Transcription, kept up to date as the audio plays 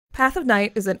Path of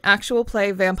Night is an actual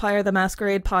play Vampire the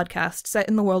Masquerade podcast set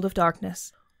in the world of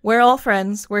darkness. We're all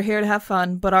friends, we're here to have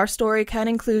fun, but our story can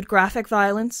include graphic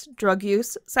violence, drug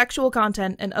use, sexual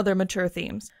content, and other mature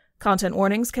themes. Content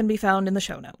warnings can be found in the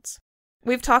show notes.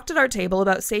 We've talked at our table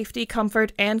about safety,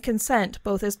 comfort, and consent,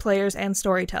 both as players and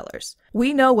storytellers.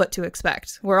 We know what to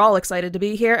expect. We're all excited to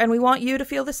be here, and we want you to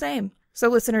feel the same. So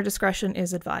listener discretion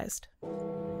is advised.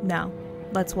 Now,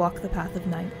 let's walk the path of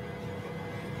night.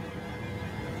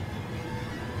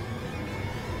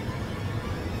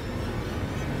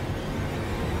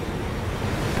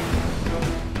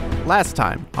 Last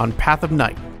time on Path of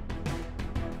Night,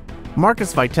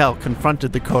 Marcus Vitale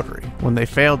confronted the coterie when they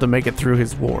failed to make it through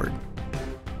his ward.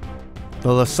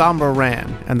 The La Sombra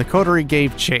ran, and the coterie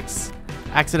gave chase,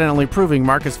 accidentally proving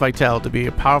Marcus Vitale to be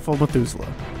a powerful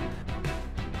Methuselah.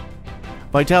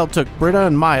 Vitale took Britta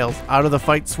and Miles out of the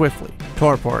fight swiftly,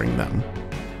 torporing them.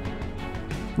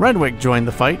 Renwick joined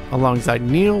the fight alongside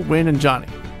Neil, Wynn, and Johnny.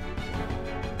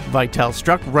 Vitale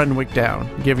struck Renwick down,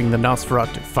 giving the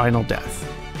Nosferatu final death.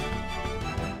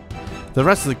 The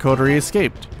rest of the coterie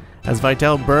escaped, as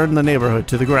Vitale burned the neighborhood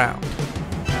to the ground.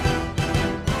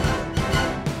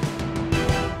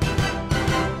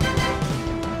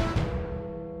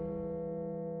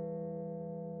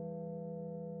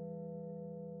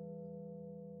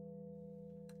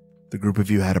 The group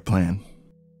of you had a plan.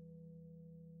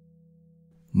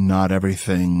 Not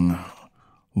everything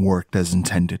worked as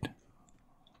intended,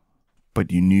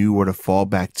 but you knew where to fall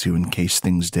back to in case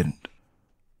things didn't.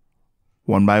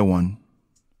 One by one,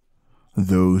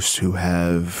 those who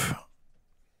have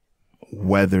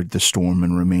weathered the storm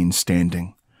and remained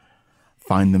standing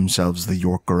find themselves the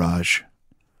York garage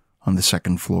on the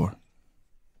second floor.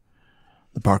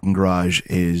 The parking garage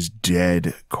is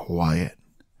dead quiet.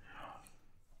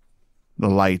 The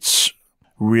lights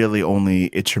really only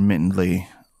intermittently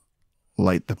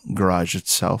light the garage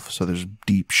itself, so there's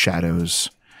deep shadows,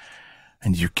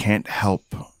 and you can't help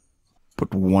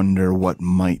but wonder what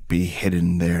might be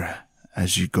hidden there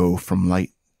as you go from light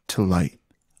to light,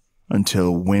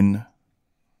 until Wynn,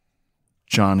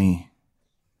 Johnny,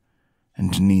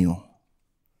 and Neil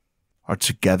are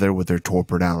together with their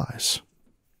torpid allies.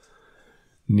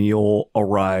 Neil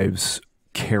arrives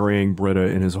carrying Britta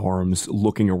in his arms,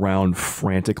 looking around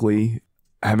frantically,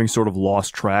 having sort of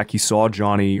lost track. He saw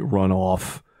Johnny run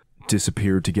off,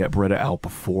 disappeared to get Britta out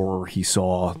before he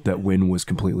saw that Wynn was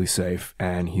completely safe,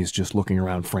 and he's just looking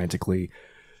around frantically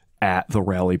at the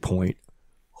rally point,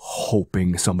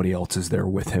 hoping somebody else is there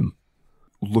with him,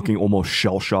 looking almost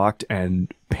shell-shocked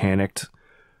and panicked,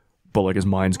 but like his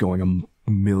mind's going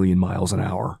a million miles an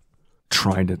hour,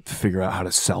 trying to figure out how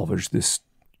to salvage this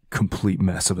complete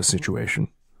mess of a situation.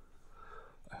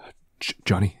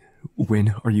 Johnny,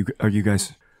 Wynn, are you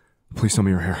guys? Please tell me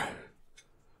you're here.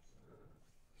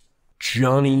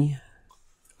 Johnny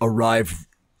arrived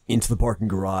into the parking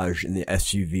garage in the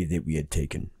SUV that we had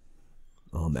taken.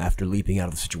 After leaping out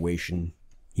of the situation,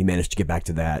 he managed to get back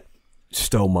to that,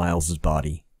 stow Miles'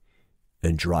 body,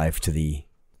 and drive to the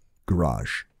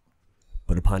garage.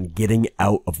 But upon getting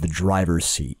out of the driver's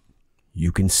seat,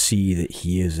 you can see that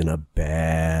he is in a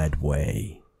bad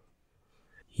way.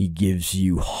 He gives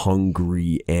you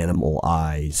hungry animal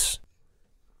eyes.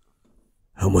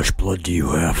 How much blood do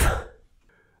you have?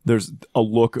 There's a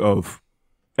look of,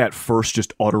 at first,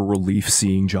 just utter relief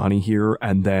seeing Johnny here,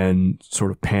 and then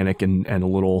sort of panic and a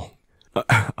little,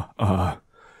 I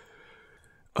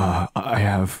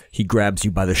have... He grabs you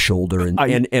by the shoulder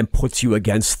and puts you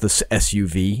against this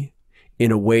SUV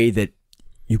in a way that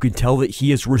you can tell that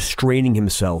he is restraining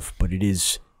himself, but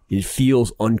it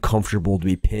feels uncomfortable to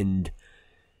be pinned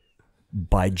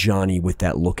by Johnny with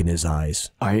that look in his eyes.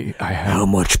 I have... How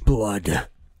much blood?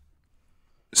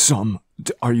 Some.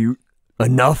 Are you...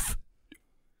 Enough?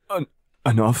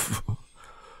 Enough?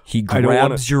 He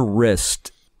grabs your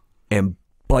wrist and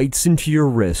bites into your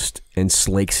wrist and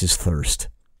slakes his thirst.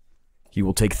 He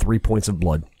will take 3 points of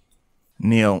blood.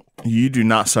 Neil, you do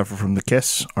not suffer from the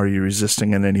kiss. Are you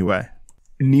resisting in any way?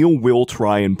 Neil will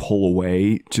try and pull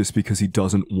away just because he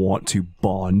doesn't want to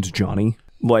bond Johnny.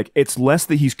 Like, it's less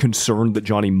that he's concerned that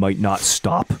Johnny might not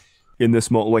stop in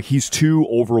this moment. Like, he's too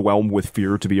overwhelmed with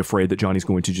fear to be afraid that Johnny's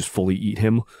going to just fully eat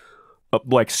him.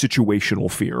 Like,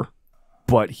 situational fear.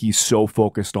 But he's so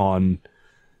focused on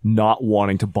not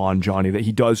wanting to bond Johnny that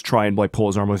he does try and, like, pull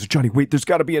his arm and says, Johnny, wait, there's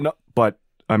got to be enough. But,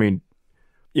 I mean,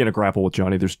 in a grapple with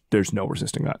Johnny, there's no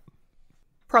resisting that.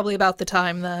 Probably about the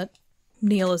time that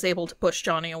Neil is able to push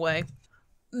Johnny away.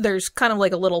 There's kind of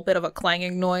like a little bit of a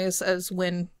clanging noise as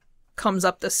Wynn comes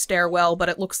up the stairwell, but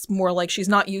it looks more like she's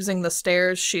not using the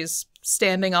stairs. She's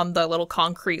standing on the little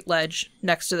concrete ledge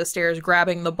next to the stairs,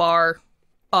 grabbing the bar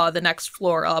the next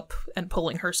floor up and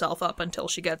pulling herself up until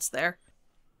she gets there.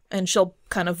 And she'll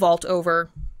kind of vault over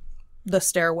the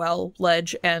stairwell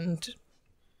ledge and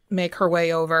make her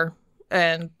way over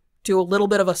and do a little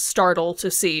bit of a startle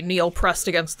to see Neil pressed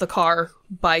against the car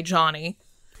by Johnny,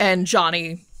 and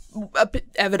Johnny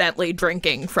evidently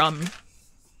drinking from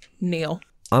Neil.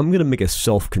 I'm going to make a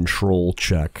self-control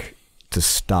check to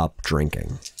stop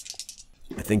drinking.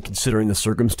 I think considering the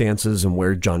circumstances and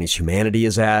where Johnny's humanity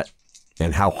is at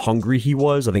and how hungry he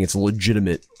was, I think it's a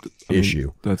legitimate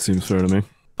issue. That seems fair to me.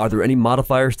 Are there any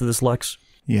modifiers to this, Lex?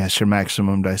 Yes, your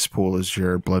maximum dice pool is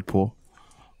your blood pool,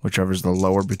 whichever is the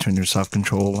lower between your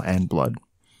self-control and blood.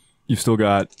 You've still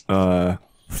got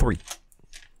 3.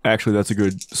 Actually, that's a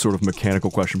good sort of mechanical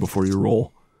question before you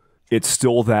roll. It's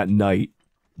still that night,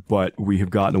 but we have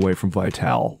gotten away from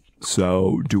Vital.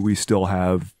 So do we still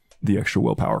have the extra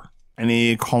willpower?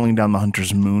 Any calling down the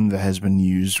Hunter's Moon that has been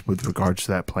used with regards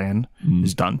to that plan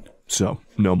is done. So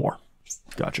no more.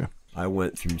 Gotcha. I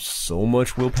went through so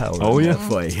much willpower in that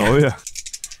fight. Oh, yeah.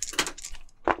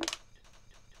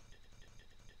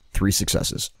 3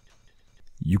 successes.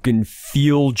 You can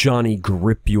feel Johnny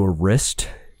grip your wrist,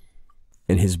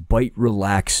 and his bite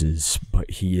relaxes, but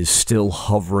he is still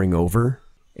hovering over,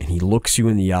 and he looks you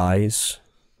in the eyes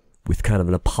with kind of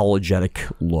an apologetic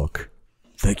look.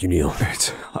 Thank you, Neil.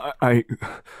 Thank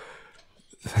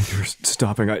you for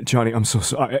stopping. Johnny, I'm so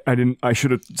sorry. I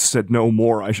should have said no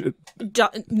more.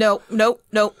 No.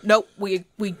 We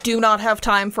do not have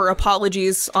time for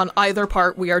apologies on either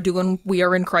part. We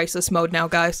are in crisis mode now,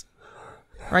 guys.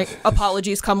 Right?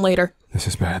 Apologies come later. This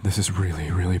is bad. This is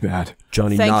really, really bad.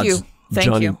 Johnny Thank nods. you.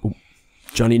 Thank you.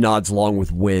 Johnny nods along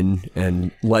with Wynn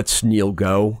and lets Neil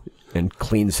go and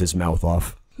cleans his mouth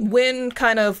off. Wynn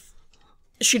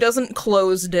she doesn't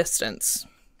close distance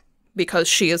because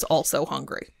she is also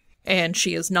hungry. And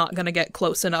she is not going to get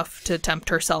close enough to tempt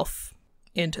herself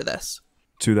into this.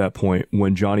 To that point,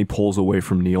 when Johnny pulls away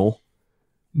from Neil,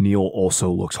 Neil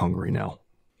also looks hungry now.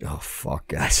 Oh, fuck,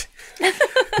 guys.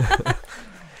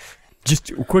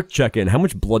 Just a quick check-in. How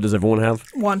much blood does everyone have?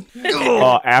 1.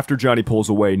 After Johnny pulls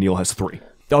away, Neil has 3.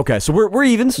 Okay, so we're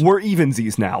evens? We're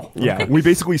evensies now. Okay. Yeah, we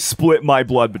basically split my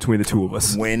blood between the two of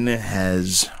us. Wynn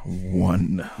has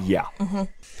 1. Yeah. Mm-hmm.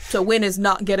 So Wynn is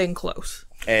not getting close.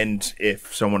 And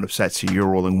if someone upsets you, you're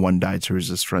rolling 1 die to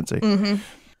resist frenzy. Mm-hmm.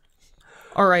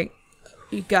 All right.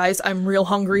 You guys, I'm real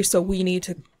hungry, so we need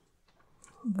to...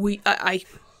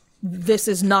 This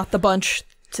is not the bunch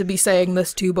to be saying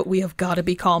this to, but we have got to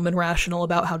be calm and rational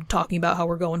about talking about how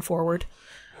we're going forward.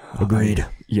 Agreed.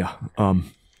 Yeah.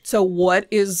 So what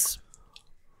is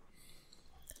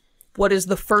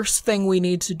the first thing we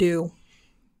need to do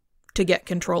to get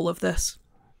control of this?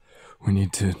 We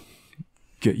need to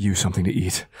get you something to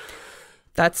eat.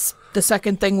 That's the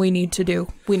second thing we need to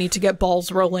do. We need to get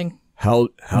balls rolling. How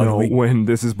do we... when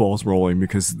this is balls rolling,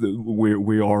 because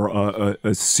we are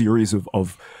a series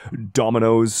of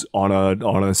dominoes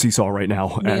on a seesaw right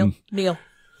now. Neil,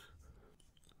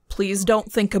 please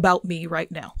don't think about me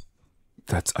right now.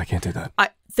 I can't do that.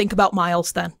 Think about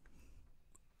Miles then.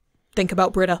 Think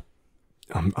about Britta.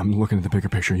 I'm looking at the bigger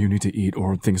picture. You need to eat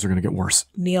or things are going to get worse.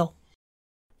 Neil,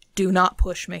 do not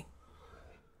push me.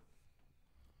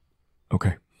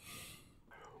 Okay.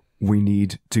 We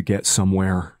need to get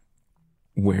somewhere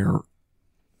where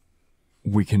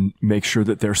we can make sure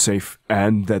that they're safe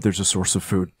and that there's a source of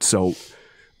food. So,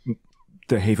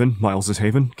 the Haven, Miles'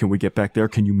 Haven, can we get back there?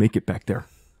 Can you make it back there?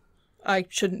 I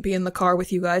shouldn't be in the car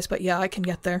with you guys, but yeah, I can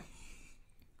get there.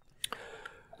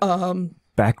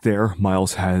 Back there,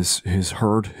 Miles has his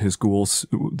herd, his ghouls,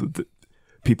 the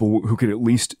people who could at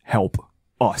least help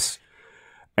us.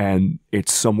 And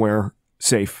it's somewhere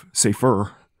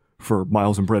safer for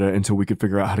Miles and Britta until we could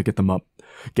figure out how to get them up.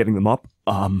 Getting them up,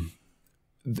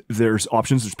 there's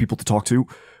options, there's people to talk to,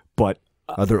 but...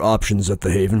 Are there options at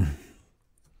the Haven?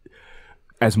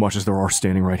 As much as there are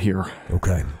standing right here.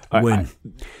 Okay. When?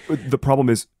 The problem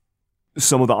is,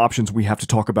 some of the options we have to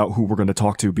talk about who we're going to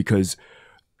talk to because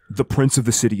the Prince of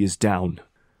the City is down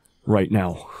right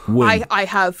now. I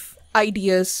have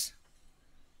ideas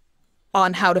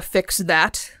on how to fix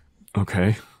that.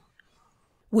 Okay.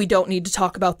 We don't need to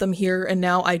talk about them here and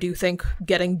now. I do think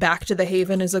getting back to the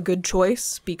Haven is a good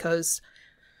choice because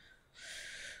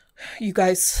you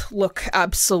guys look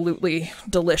absolutely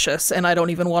delicious, and I don't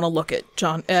even want to look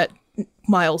at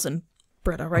Miles and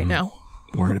Britta right now.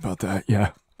 Worried about that,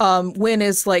 yeah. Wynn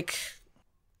is like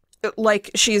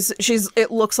she's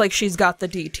it looks like she's got the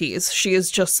DTs. She is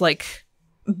just like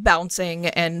bouncing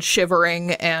and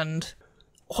shivering and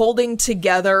holding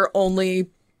together only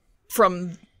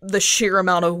from the sheer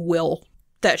amount of will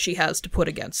that she has to put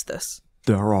against this.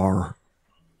 There are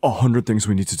 100 things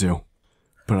we need to do.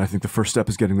 But I think the first step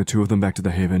is getting the two of them back to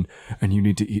the Haven, and you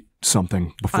need to eat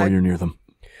something before you're near them.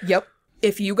 Yep.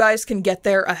 If you guys can get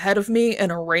there ahead of me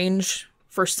and arrange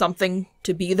for something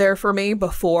to be there for me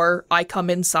before I come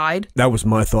inside. That was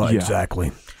my thought,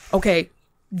 exactly. Okay,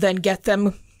 then get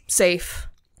them safe.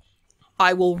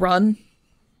 I will run.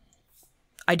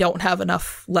 I don't have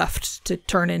enough left to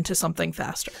turn into something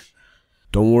faster.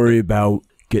 Don't worry about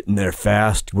getting there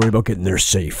fast. Worry about getting there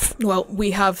safe. Well,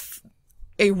 we have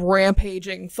a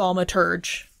rampaging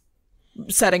thaumaturge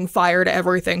setting fire to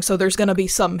everything, so there's going to be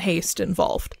some haste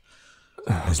involved.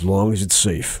 As long as it's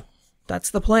safe. That's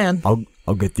the plan.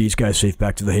 I'll get these guys safe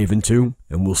back to the Haven too,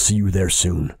 and we'll see you there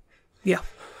soon. Yeah.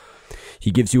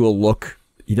 He gives you a look.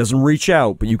 He doesn't reach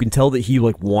out, but you can tell that he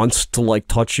wants to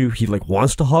touch you. He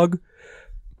wants to hug,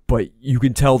 but you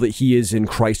can tell that he is in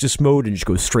crisis mode and just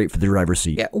goes straight for the driver's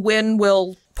seat. Yeah, Wynn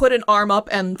will put an arm up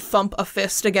and thump a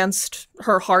fist against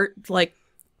her heart,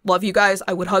 love you guys,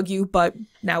 I would hug you, but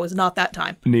now is not that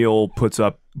time. Neil puts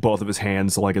up both of his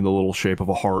hands in the little shape of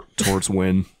a heart towards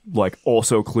Wynn,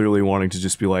 also clearly wanting to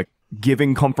just be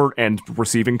giving comfort and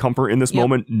receiving comfort in this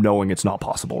moment, knowing it's not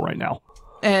possible right now.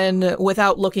 And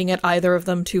without looking at either of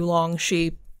them too long,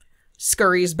 she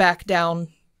scurries back down.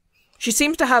 She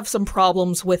seems to have some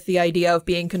problems with the idea of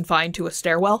being confined to a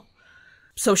stairwell,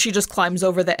 so she just climbs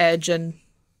over the edge and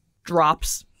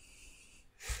drops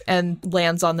and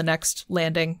lands on the next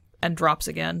landing and drops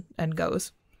again and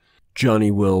goes. Johnny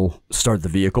will start the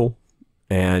vehicle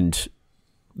and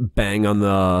bang on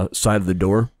the side of the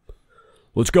door.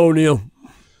 Let's go, Neil.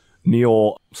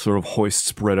 Neil sort of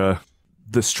hoists Britta,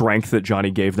 the strength that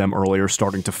Johnny gave them earlier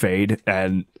starting to fade,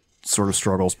 and sort of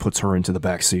struggles, puts her into the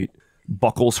back seat,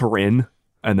 buckles her in,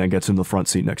 and then gets in the front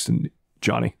seat next to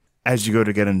Johnny. As you go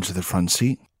to get into the front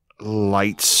seat,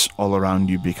 lights all around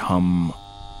you become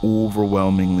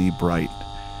overwhelmingly bright.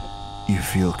 You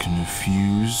feel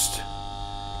confused,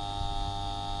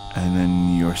 and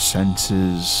then your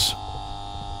senses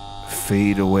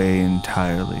fade away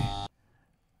entirely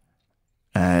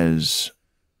as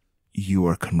you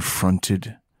are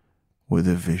confronted with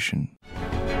a vision.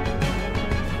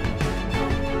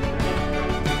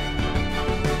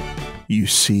 You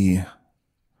see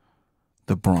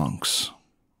the Bronx,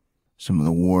 some of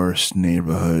the worst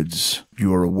neighborhoods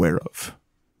you're aware of.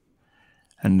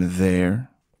 And there,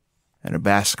 at a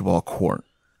basketball court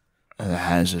that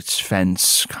has its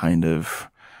fence kind of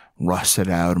rusted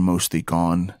out and mostly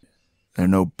gone, there are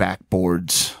no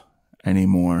backboards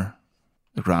anymore.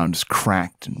 The ground is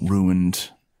cracked and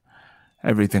ruined.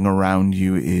 Everything around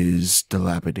you is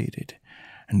dilapidated.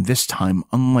 And this time,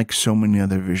 unlike so many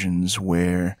other visions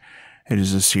where it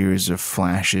is a series of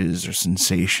flashes or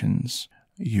sensations,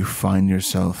 you find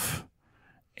yourself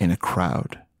in a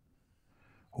crowd.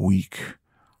 Weak,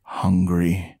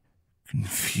 hungry,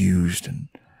 confused, and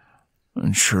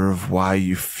unsure of why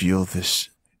you feel this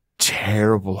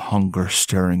terrible hunger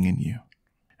stirring in you.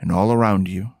 And all around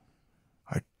you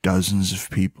are dozens of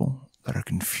people that are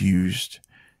confused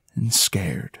and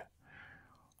scared.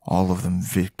 All of them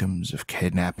victims of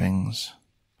kidnappings,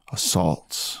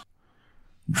 assaults,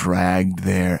 dragged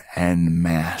there en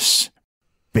masse,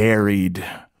 buried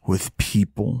with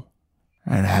people,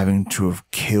 and having to have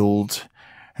killed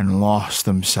and lost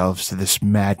themselves to this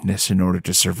madness in order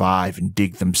to survive and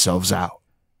dig themselves out.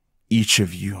 Each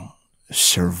of you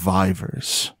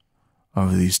survivors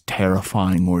of these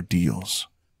terrifying ordeals.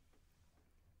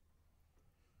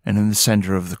 And in the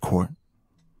center of the court,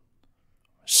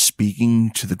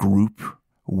 speaking to the group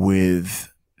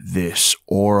with this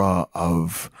aura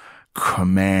of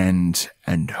command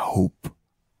and hope,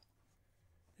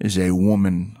 is a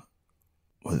woman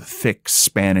with a thick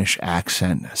Spanish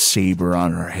accent, a saber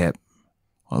on her hip,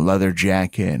 a leather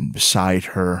jacket, and beside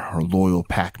her, her loyal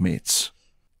packmates.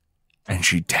 And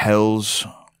she tells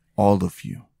all of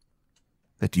you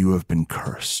that you have been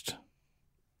cursed.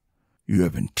 You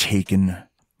have been taken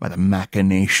by the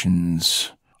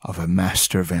machinations of a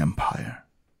master vampire,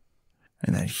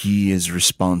 and that he is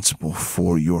responsible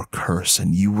for your curse,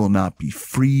 and you will not be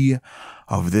free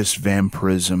of this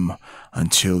vampirism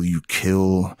until you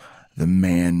kill the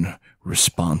man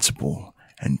responsible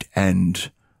and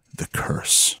end the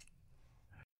curse.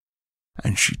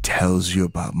 And she tells you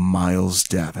about Miles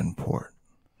Davenport,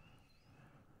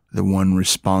 the one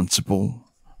responsible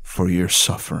for your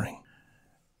suffering.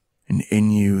 And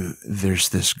in you, there's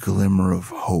this glimmer of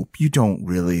hope. You don't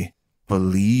really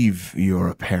believe you're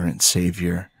a parent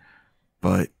savior,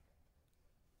 but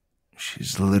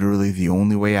she's literally the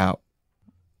only way out.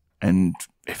 And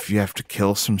if you have to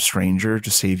kill some stranger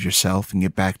to save yourself and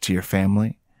get back to your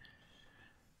family,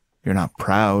 you're not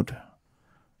proud,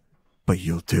 but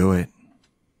you'll do it.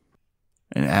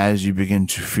 And as you begin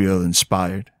to feel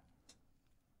inspired,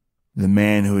 the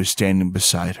man who is standing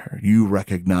beside her, you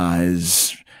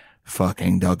recognize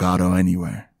fucking Delgado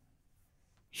anywhere.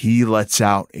 He lets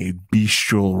out a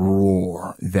bestial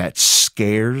roar that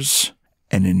scares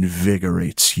and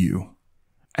invigorates you.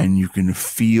 And you can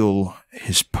feel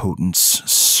his potence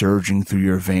surging through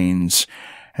your veins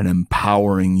and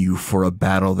empowering you for a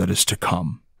battle that is to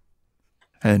come.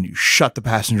 And then you shut the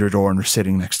passenger door and are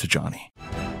sitting next to Johnny.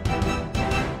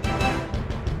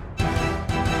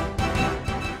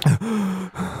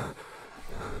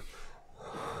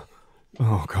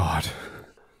 Oh, God.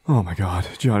 Oh, my God.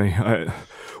 Johnny,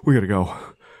 we gotta go.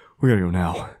 We gotta go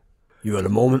now. You got a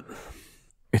moment?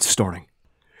 It's starting.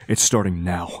 It's starting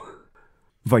now.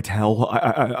 Vital,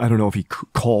 I don't know if he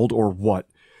called or what,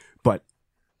 but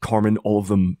Carmen, all of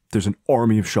them, there's an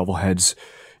army of shovelheads.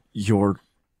 Your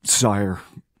sire,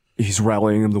 he's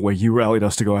rallying them the way you rallied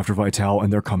us to go after Vital,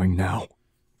 and they're coming now.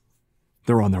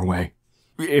 They're on their way.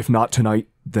 If not tonight,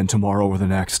 then tomorrow or the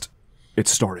next. It's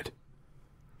started.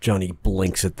 Johnny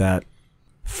blinks at that,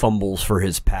 fumbles for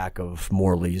his pack of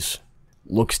Morleys,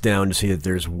 looks down to see that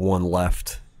there's one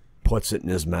left, puts it in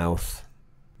his mouth.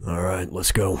 All right,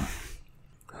 let's go.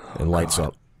 And lights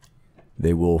up.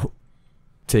 They will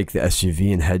take the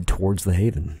SUV and head towards the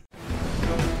Haven.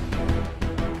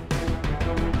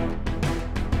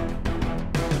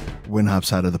 Wynn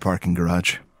hops out of the parking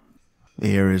garage.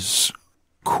 The air is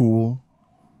cool,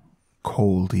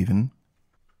 cold even,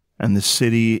 and the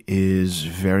city is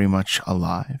very much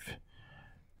alive.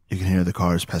 You can hear the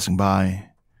cars passing by.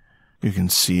 You can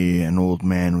see an old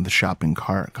man with a shopping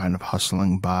cart kind of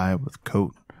hustling by with a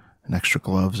coat and extra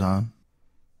gloves on.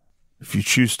 If you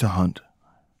choose to hunt,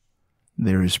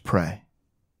 there is prey.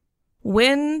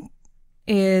 Wynn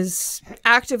is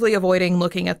actively avoiding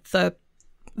looking at the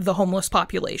homeless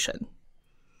population.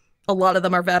 A lot of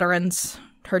them are veterans.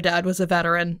 Her dad was a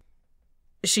veteran.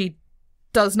 She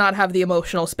does not have the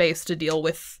emotional space to deal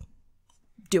with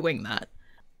doing that.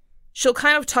 She'll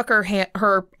kind of tuck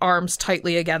her arms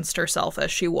tightly against herself as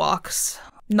she walks,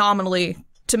 nominally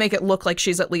to make it look like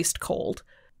she's at least cold.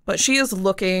 But she is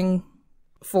looking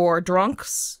for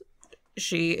drunks.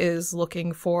 She is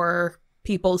looking for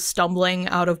people stumbling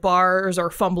out of bars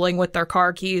or fumbling with their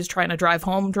car keys trying to drive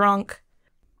home drunk.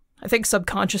 I think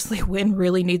subconsciously Wynn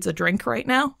really needs a drink right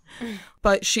now,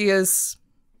 but she is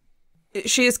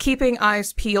keeping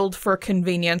eyes peeled for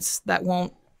convenience that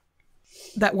won't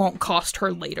cost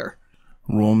her later.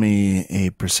 Roll me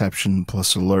a perception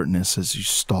plus alertness as you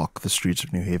stalk the streets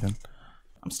of New Haven.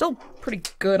 I'm still pretty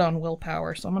good on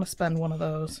willpower, so I'm going to spend one of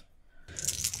those.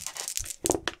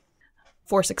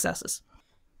 4 successes.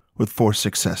 With 4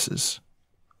 successes,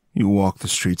 you walk the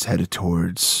streets headed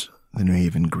towards the New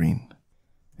Haven Green.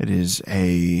 It is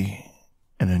an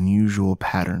unusual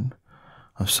pattern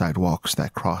of sidewalks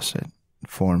that cross it,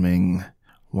 forming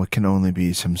what can only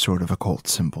be some sort of occult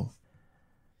symbol.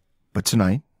 But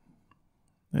tonight,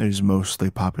 it is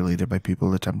mostly populated by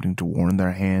people attempting to warm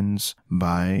their hands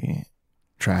by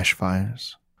trash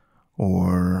fires,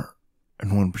 or,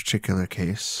 in one particular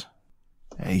case,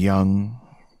 a young,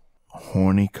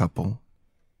 horny couple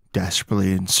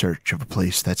desperately in search of a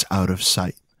place that's out of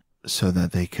sight so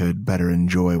that they could better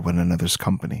enjoy one another's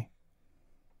company.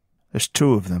 There's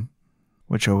 2 of them,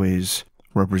 which always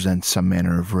represents some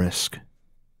manner of risk,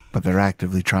 but they're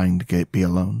actively trying to be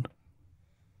alone.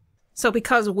 So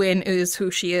because Wynn is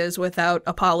who she is without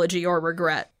apology or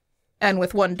regret, and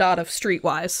with 1 dot of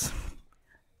streetwise,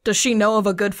 does she know of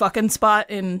a good fucking spot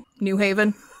in New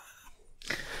Haven?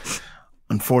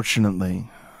 Unfortunately,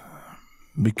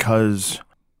 because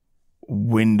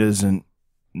Wynn doesn't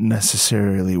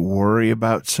necessarily worry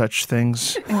about such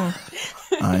things,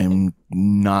 I'm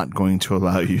not going to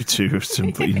allow you to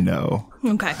simply know.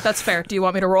 Okay, that's fair. Do you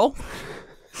want me to roll?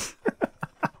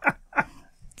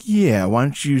 Yeah, why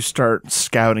don't you start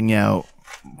scouting out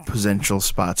potential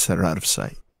spots that are out of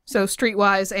sight? So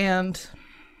streetwise and...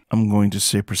 I'm going to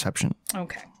say perception.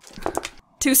 Okay.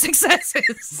 2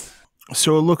 successes.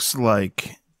 So it looks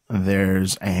like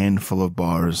there's a handful of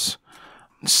bars.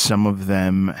 Some of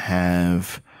them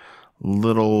have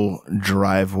little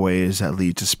driveways that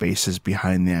lead to spaces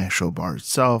behind the actual bar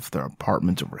itself. There are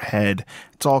apartments overhead.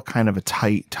 It's all kind of a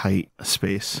tight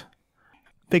space.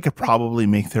 They could probably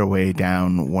make their way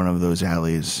down one of those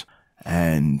alleys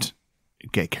and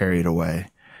get carried away.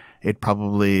 It'd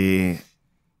probably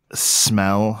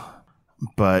smell,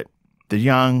 but they're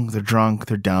young, they're drunk,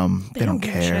 they're dumb, they don't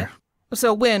care.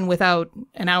 So Wynn, without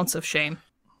an ounce of shame,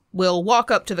 will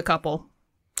walk up to the couple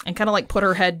and kind of like put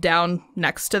her head down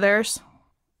next to theirs.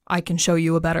 I can show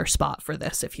you a better spot for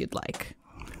this if you'd like.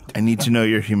 I need to know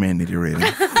your humanity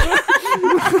rating.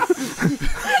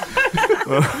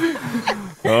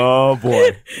 Oh,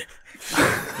 boy.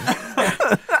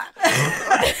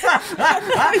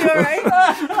 Are you alright?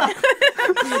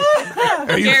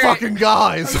 Are you Garrett. fucking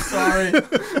guys? Sorry.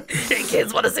 Hey,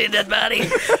 kids want to see a dead body.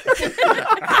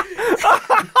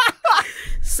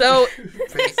 So,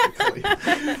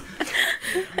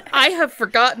 I have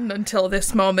forgotten until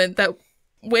this moment that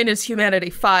Wynn is humanity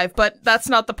 5, but that's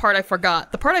not the part I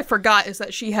forgot. The part I forgot is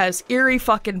that she has eerie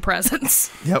fucking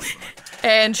presence. Yep.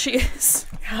 And she is...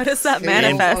 How does that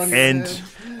manifest?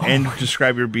 And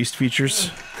describe your beast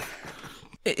features.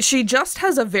 She just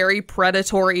has a very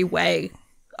predatory way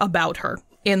about her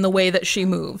in the way that she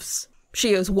moves.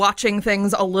 She is watching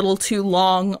things a little too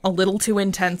long, a little too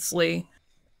intensely.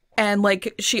 And,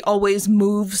 like, she always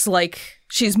moves like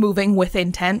she's moving with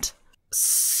intent.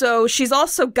 So she's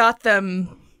also got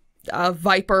them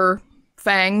viper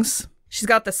fangs. She's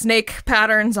got the snake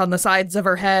patterns on the sides of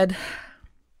her head.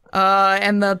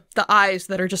 And the eyes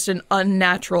that are just an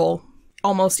unnatural,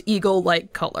 almost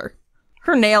eagle-like color.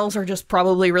 Her nails are just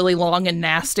probably really long and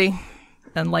nasty.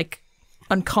 And, like,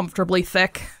 uncomfortably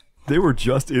thick. They were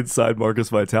just inside Marcus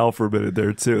Vital for a minute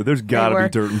there, too. There's gotta be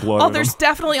dirt and blood. Oh, in there's them.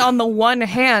 definitely, on the one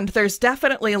hand, there's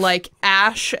definitely, like,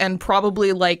 ash and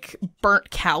probably, like,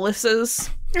 burnt calluses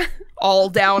all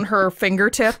down her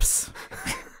fingertips.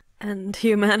 And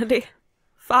humanity.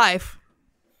 5.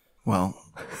 Well,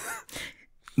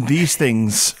 these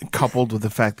things, coupled with the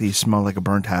fact that you smell like a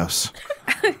burnt house,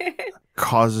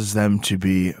 causes them to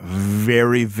be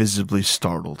very visibly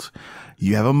startled.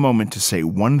 You have a moment to say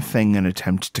one thing and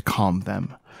attempt to calm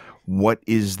them. What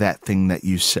is that thing that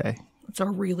you say? That's a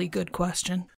really good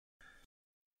question.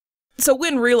 So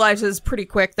Wynn realizes pretty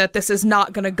quick that this is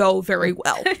not going to go very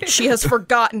well. She has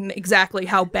forgotten exactly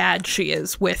how bad she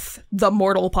is with the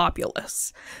mortal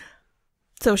populace.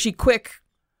 So she quick,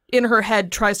 in her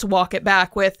head, tries to walk it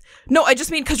back with, no, I just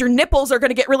mean because your nipples are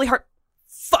going to get really hard.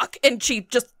 Fuck. And she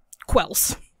just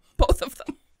quells both of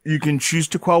them. You can choose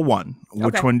to quell one.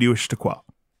 Which Okay. one do you wish to quell?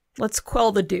 Let's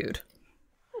quell the dude.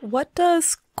 What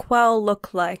does quell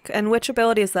look like? And which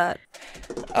ability is that?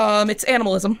 It's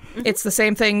animalism. It's the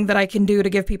same thing that I can do to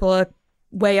give people a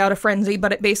way out of frenzy,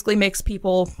 but it basically makes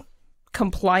people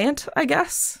compliant, I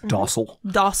guess. Docile.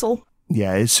 Docile.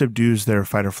 Yeah, it subdues their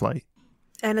fight or flight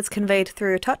And it's conveyed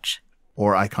through touch?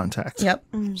 or eye contact. Yep.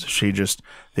 So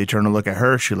they turn to look at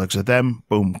her, she looks at them,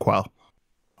 boom, quell.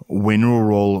 Wynn will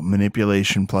roll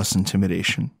manipulation plus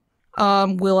intimidation.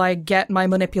 Will I get my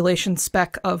manipulation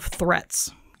spec of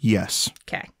threats? Yes.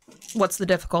 Okay. What's the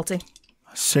difficulty?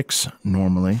 6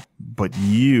 normally, but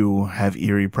you have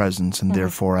eerie presence and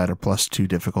therefore at a +2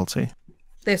 difficulty.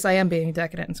 This I am being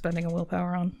decadent and spending a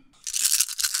willpower on.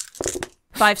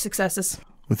 5 successes.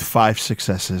 With 5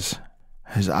 successes,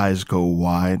 his eyes go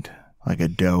wide like a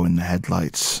doe in the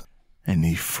headlights, and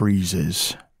he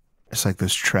freezes. It's like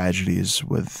those tragedies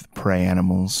with prey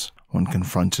animals when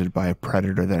confronted by a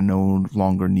predator that no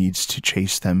longer needs to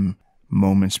chase them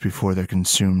moments before they're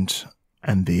consumed,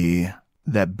 and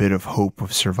that bit of hope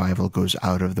of survival goes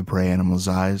out of the prey animal's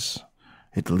eyes.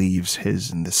 It leaves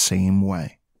his in the same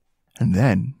way. And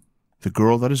then the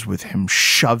girl that is with him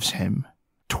shoves him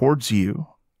towards you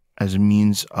as a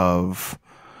means of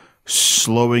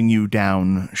slowing you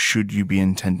down should you be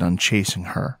intent on chasing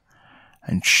her.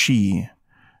 And she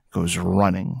goes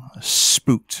running,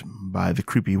 spooked by the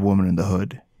creepy woman in the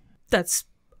hood. That's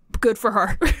good for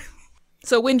her.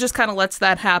 So Wynn just kind of lets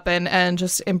that happen and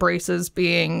just embraces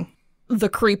being the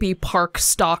creepy park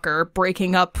stalker,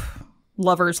 breaking up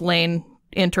Lover's Lane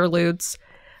interludes,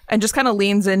 and just kind of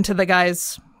leans into the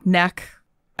guy's neck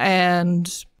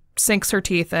and sinks her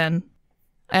teeth in.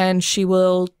 And she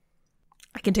will...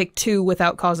 I can take 2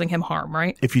 without causing him harm,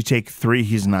 right? If you take 3,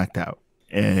 he's knocked out.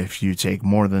 If you take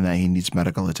more than that, he needs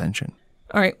medical attention.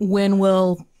 All right, Wynn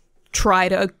will try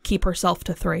to keep herself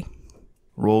to 3.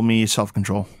 Roll me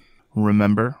self-control.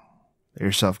 Remember that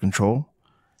your self-control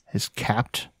is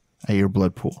capped at your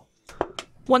blood pool.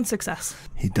 1 success.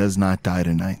 He does not die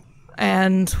tonight.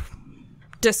 And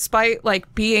despite,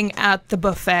 like, being at the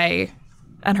buffet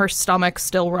and her stomach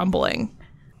still rumbling,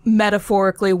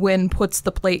 metaphorically, Wynn puts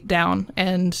the plate down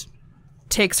and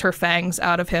takes her fangs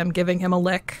out of him, giving him a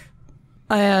lick,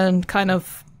 and kind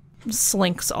of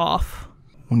slinks off.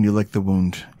 When you lick the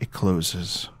wound, it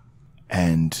closes,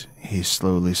 and he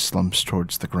slowly slumps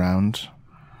towards the ground,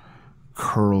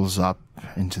 curls up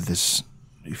into this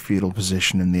fetal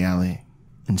position in the alley,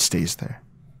 and stays there.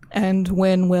 And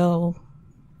Wynn will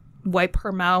wipe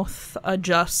her mouth,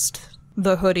 adjust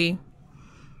the hoodie,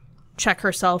 check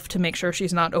herself to make sure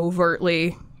she's not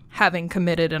overtly having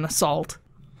committed an assault,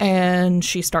 And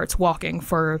she starts walking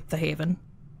for the Haven.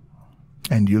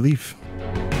 And you leave.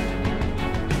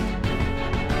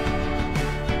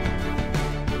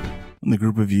 The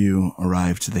group of you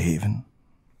arrive to the Haven.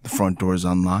 The front door is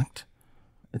unlocked.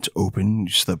 It's open.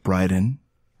 You slip right in.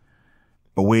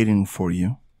 But waiting for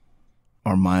you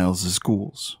are Miles'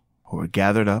 ghouls, who are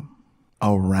gathered up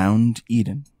around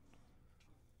Eden.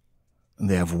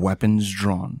 They have weapons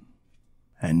drawn.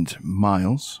 And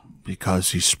Miles,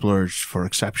 because he splurged for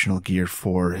exceptional gear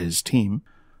for his team,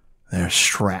 they're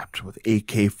strapped with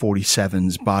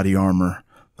AK-47s, body armor,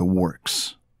 the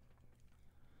works.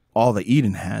 All that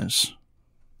Eden has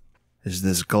is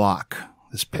this Glock,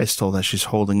 this pistol that she's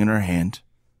holding in her hand,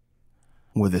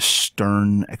 with a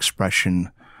stern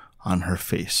expression on her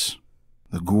face.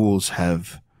 The ghouls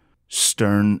have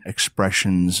stern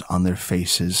expressions on their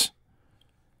faces,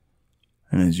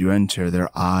 and as you enter, their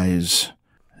eyes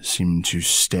seem to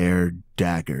stare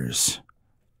daggers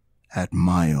at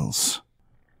Miles.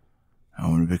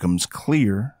 And when it becomes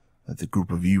clear that the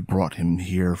group of you brought him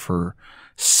here for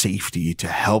safety to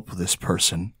help this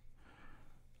person,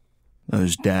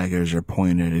 those daggers are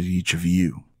pointed at each of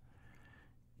you.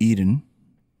 Eden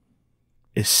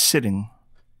is sitting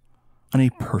on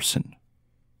a person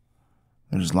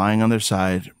that is lying on their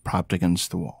side, propped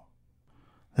against the wall.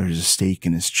 There is a stake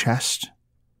in his chest,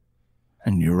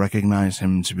 and you recognize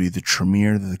him to be the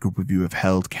Tremere that the group of you have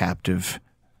held captive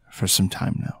for some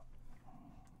time now.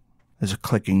 There's a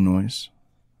clicking noise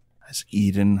as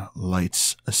Eden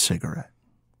lights a cigarette.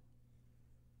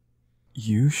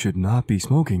 You should not be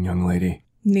smoking, young lady.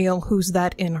 Neil, who's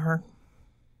that in her?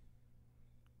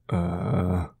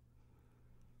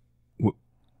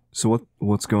 So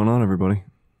what's going on, everybody?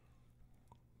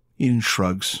 Eden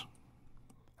shrugs.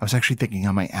 I was actually thinking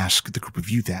I might ask the group of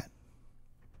you that.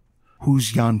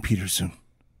 Who's Jan Peterson?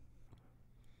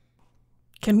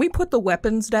 Can we put the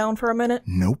weapons down for a minute?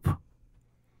 Nope.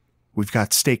 We've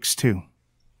got stakes, too.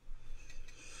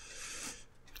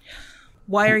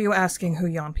 Why are you asking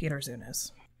who Jan Peterson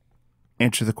is?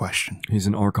 Answer the question. He's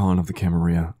an Archon of the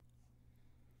Camarilla.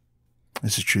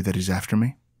 Is it true that he's after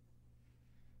me?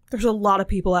 There's a lot of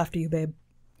people after you, babe.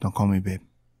 Don't call me babe.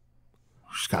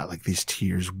 She's got like these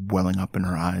tears welling up in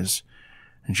her eyes,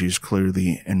 and she's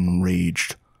clearly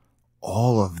enraged.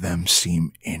 All of them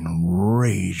seem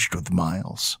enraged with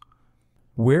Miles.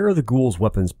 Where are the ghouls'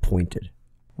 weapons pointed?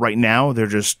 Right now, they're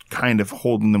just kind of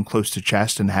holding them close to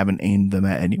chest and haven't aimed them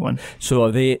at anyone. So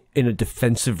are they in a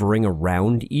defensive ring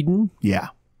around Eden? Yeah.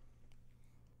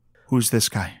 Who's this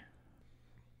guy?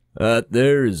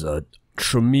 There's a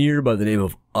Tremere by the name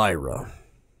of Ira.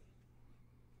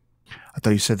 I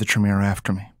thought you said the Tremere are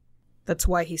after me. That's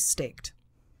why he's staked.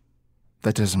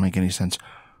 That doesn't make any sense.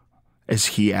 Is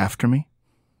he after me?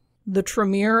 The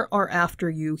Tremere are after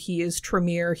you. He is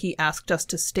Tremere. He asked us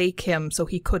to stake him so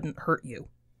he couldn't hurt you.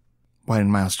 Why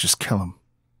didn't Miles just kill him?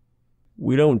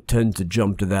 We don't tend to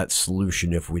jump to that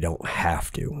solution if we don't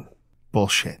have to.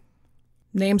 Bullshit.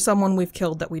 Name someone we've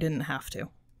killed that we didn't have to.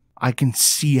 I can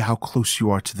see how close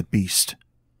you are to the beast.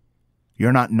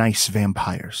 You're not nice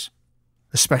vampires.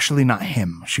 Especially not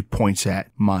him, she points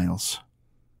at Miles.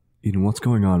 Eden, what's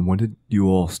going on? When did you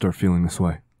all start feeling this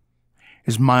way?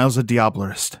 Is Miles a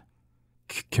Diablerist?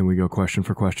 Can we go question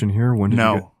for question here? When did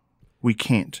No, we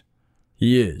can't.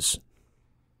 He is.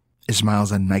 Is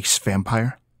Miles a nice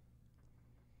vampire?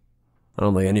 I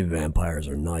don't think any vampires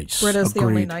are nice. Britta's the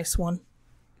only Agreed. nice one.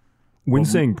 When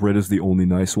saying Britta's the only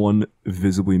nice one,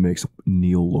 visibly makes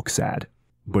Neil look sad.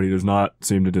 But he does not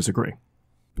seem to disagree.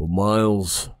 But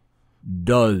Miles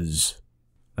does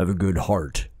have a good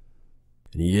heart.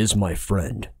 And he is my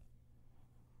friend.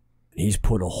 He's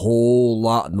put a whole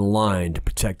lot in the line to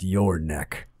protect your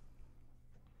neck.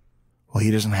 Well, he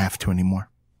doesn't have to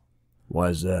anymore. Why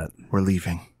is that? We're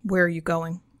leaving. Where are you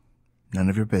going? None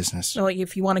of your business. No,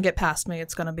 if you want to get past me,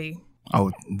 it's going to be...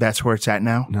 Oh, that's where it's at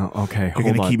now? No, okay, You're hold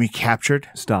going to on. keep me captured?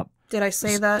 Stop. Did I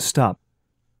say that? Stop.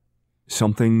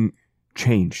 Something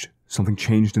changed. Something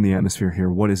changed in the atmosphere here.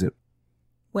 What is it?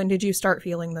 When did you start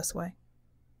feeling this way?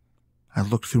 I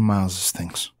looked through Miles'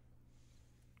 things.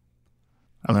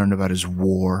 I learned about his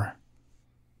war.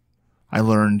 I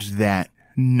learned that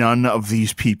none of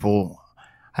these people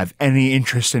have any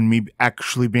interest in me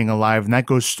actually being alive, and that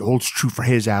holds true for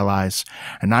his allies.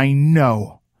 And I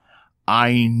know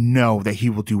that he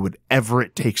will do whatever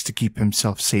it takes to keep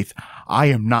himself safe. I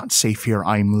am not safe here.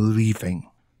 I'm leaving.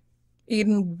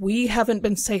 Eden, we haven't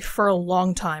been safe for a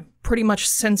long time. Pretty much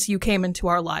since you came into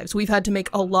our lives. We've had to make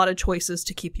a lot of choices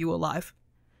to keep you alive.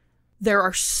 There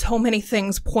are so many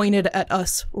things pointed at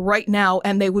us right now,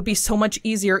 and they would be so much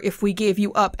easier if we gave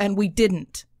you up, and we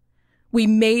didn't. We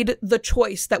made the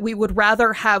choice that we would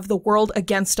rather have the world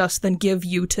against us than give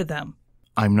you to them.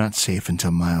 I'm not safe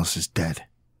until Miles is dead.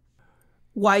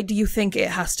 Why do you think it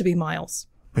has to be Miles?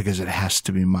 Because it has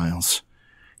to be Miles.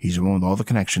 He's the one with all the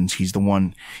connections. He's the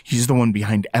one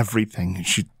behind everything.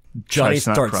 Johnny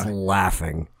starts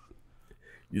laughing.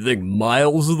 You think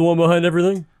Miles is the one behind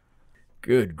everything?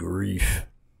 Good grief.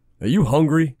 Are you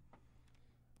hungry?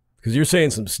 Because you're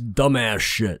saying some dumbass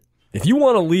shit. If you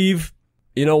want to leave,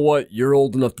 you know what? You're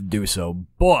old enough to do so.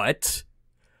 But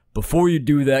before you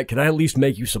do that, can I at least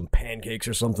make you some pancakes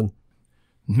or something?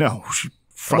 No. She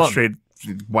frustrated,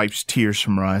 wipes tears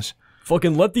from her eyes.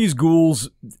 Fucking let these ghouls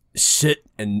sit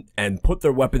and put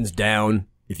their weapons down.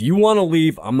 If you want to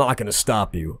leave, I'm not going to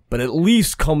stop you. But at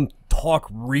least come talk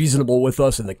reasonable with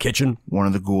us in the kitchen. One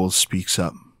of the ghouls speaks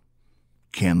up.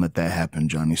 Can't let that happen,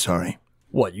 Johnny. Sorry.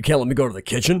 What, you can't let me go to the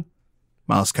kitchen?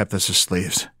 Miles kept us as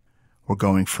slaves. We're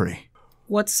going free.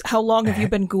 How long have you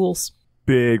been ghouls?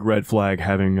 Big red flag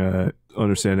having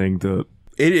understanding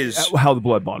It is how the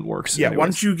blood bond works. Yeah, why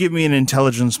don't you give me an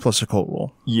intelligence plus occult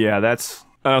roll? Yeah,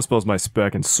 I don't suppose my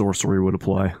spec and sorcery would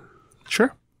apply.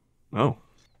 Sure. Oh.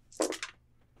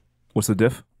 What's the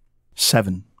diff?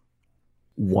 7.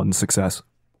 1 success.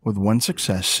 With 1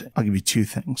 success, I'll give you 2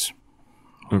 things.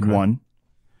 Okay. 1,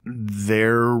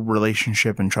 their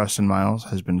relationship and trust in Miles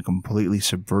has been completely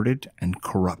subverted and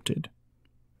corrupted.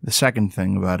 The second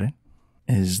thing about it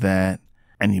is that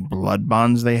any blood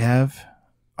bonds they have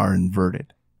are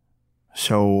inverted.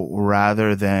 So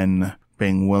rather than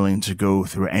being willing to go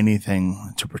through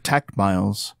anything to protect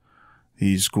Miles,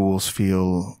 these ghouls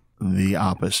feel the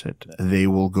opposite. They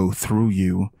will go through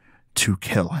you to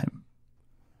kill him.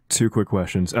 2 quick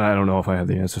questions. I don't know if I have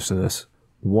the answers to this.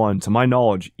 1, to my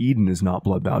knowledge, Eden is not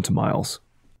bloodbound to Miles.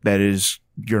 That is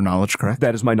your knowledge, correct?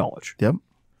 That is my knowledge. Yep.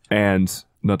 And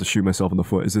not to shoot myself in the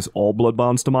foot, is this all blood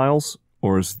bonds to Miles?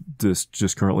 Or is this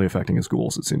just currently affecting his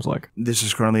ghouls, it seems like? This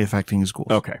is currently affecting his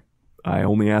ghouls. Okay. I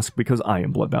only ask because I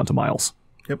am bloodbound to Miles.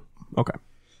 Yep. Okay.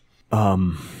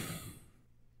 Can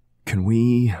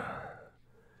we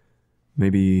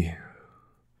maybe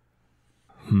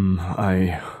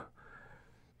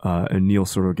and Neil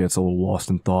sort of gets a little lost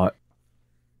in thought.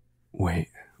 Wait.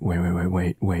 Don't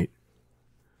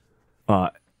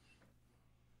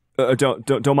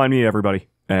mind me, everybody.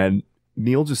 And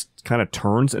Neil just kind of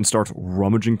turns and starts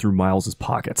rummaging through Miles's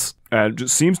pockets and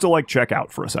just seems to like check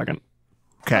out for a second.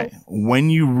 Okay. When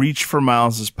you reach for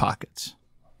Miles's pockets,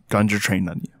 guns are trained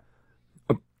on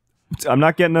you. I'm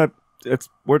not getting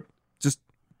we're just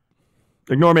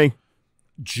ignore me.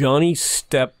 Johnny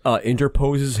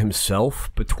interposes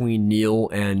himself between Neil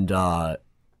and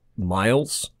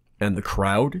Miles and the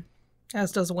crowd.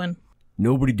 As does Wynn.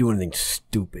 Nobody do anything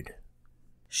stupid.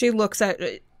 She looks at...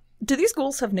 Do these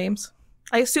ghouls have names?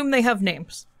 I assume they have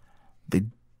names. They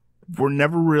were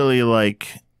never really,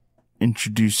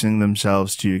 introducing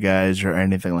themselves to you guys or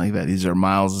anything like that. These are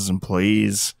Miles's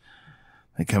employees.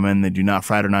 They come in, they do not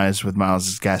fraternize with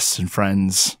Miles's guests and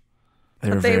friends.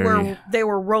 But they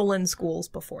were Roland's ghouls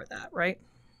before that, right?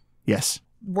 Yes.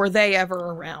 Were they ever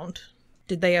around?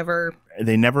 Did they ever...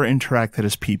 They never interacted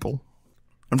as people.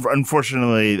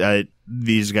 Unfortunately,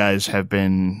 these guys have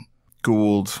been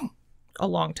ghouled... a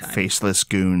long time. Faceless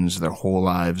goons their whole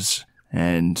lives.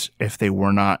 And if they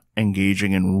were not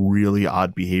engaging in really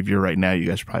odd behavior right now, you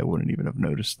guys probably wouldn't even have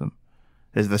noticed them.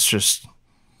 That's just...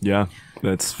 Yeah,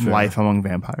 that's fair. Life among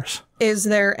vampires. Is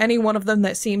there any one of them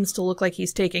that seems to look like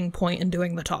he's taking point in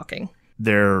doing the talking?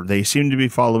 They seem to be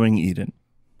following Eden.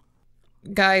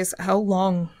 Guys, how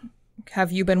long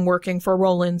have you been working for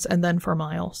Roland's and then for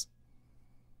Miles?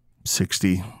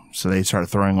 60. So they start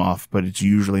throwing off, but it's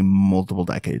usually multiple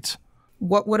decades.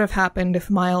 What would have happened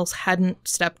if Miles hadn't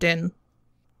stepped in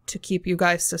to keep you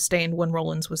guys sustained when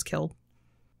Roland's was killed?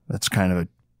 That's kind of a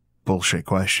bullshit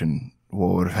question.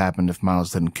 What would have happened if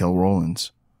Miles didn't kill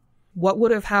Roland's? What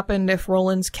would have happened if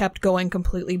Roland's kept going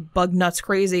completely bug nuts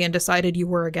crazy and decided you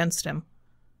were against him?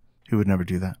 He would never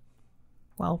do that.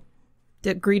 Well,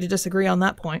 agree to disagree on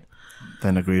that point.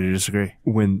 Then agree to disagree.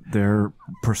 When their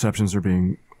perceptions are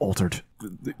being altered,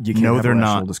 you can't no, they're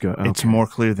not. Okay. It's more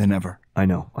clear than ever. I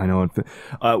know.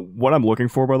 What I'm looking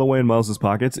for, by the way, in Miles's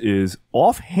pockets is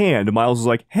offhand. Miles is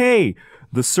like, "Hey,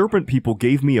 the serpent people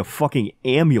gave me a fucking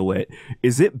amulet.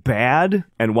 Is it bad?"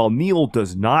 And while Neil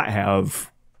does not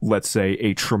have, let's say,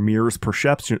 a Tremere's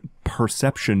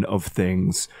perception of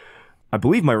things, I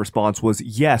believe my response was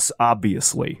yes,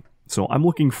 obviously. So I'm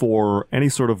looking for any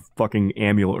sort of fucking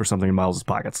amulet or something in Miles's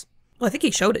pockets. Well, I think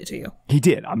he showed it to you. He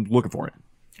did. I'm looking for it.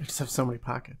 I just have so many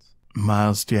pockets.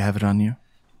 Miles, do you have it on you?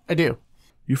 I do.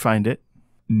 You find it.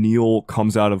 Neil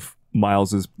comes out of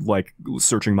Miles is like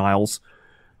searching Miles,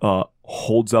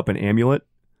 holds up an amulet,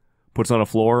 puts it on a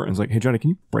floor, and is like, "Hey Johnny,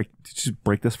 can you just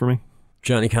break this for me?"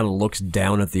 Johnny kind of looks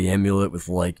down at the amulet with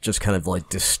like just kind of like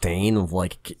disdain of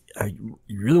like, you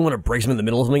really want to break something in the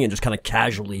middle of something, and just kind of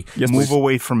casually move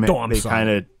away from it. Oh, I'm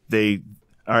sorry.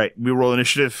 All right, we roll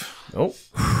initiative. Oh.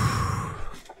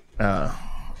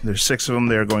 There's 6 of them.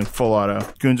 They're going full auto.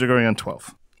 Goons are going on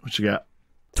 12. What you got?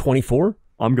 24?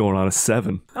 I'm going on a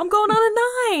 7. I'm going on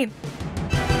a 9.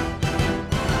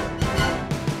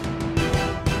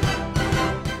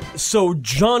 So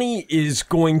Johnny is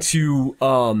going to,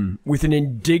 with an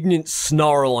indignant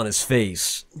snarl on his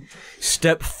face,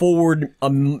 step forward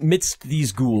amidst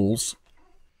these ghouls,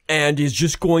 and is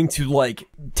just going to, like,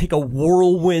 take a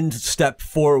whirlwind step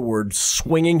forward,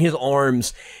 swinging his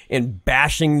arms and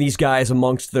bashing these guys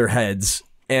amongst their heads.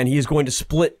 And he is going to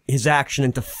split his action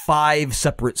into 5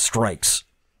 separate strikes,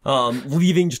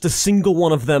 leaving just a single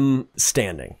one of them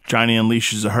standing. Johnny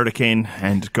unleashes a hurricane,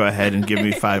 and go ahead and give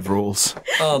me 5 rules.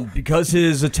 Because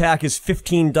his attack is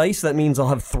 15 dice, that means I'll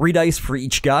have 3 dice for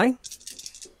each guy.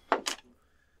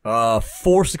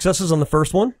 4 successes on the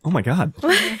first one. Oh my god.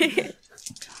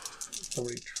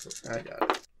 I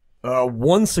got it.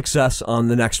 1 success on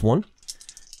the next one.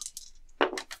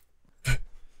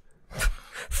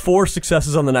 4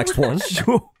 successes on the next one.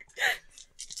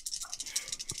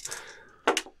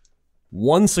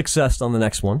 1 success on the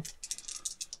next one.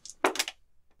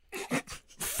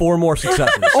 4 more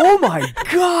successes. Oh my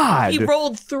god! He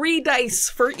rolled 3 dice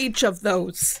for each of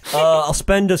those. I'll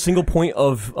spend a single point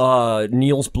of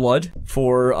Neil's blood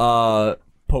for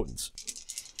potence.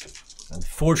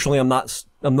 Unfortunately, I'm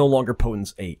no longer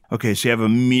potence 8. Okay, so you have a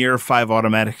mere 5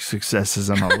 automatic successes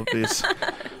on all of these.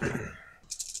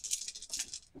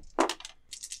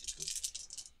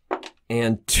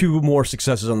 And 2 more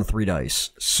successes on the 3 dice.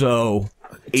 So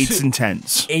 8s and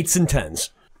 10s. 8s and 10s.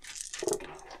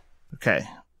 Okay.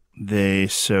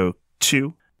 2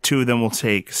 of them will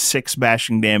take 6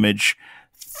 bashing damage.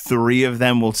 3 of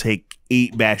them will take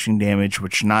 8 bashing damage,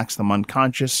 which knocks them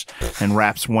unconscious and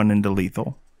wraps 1 into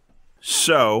lethal.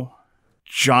 So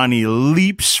Johnny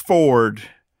leaps forward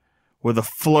with a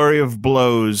flurry of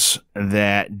blows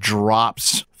that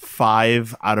drops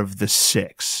 5 out of the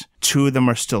 6. 2 of them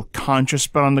are still conscious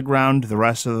but on the ground. The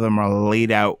rest of them are laid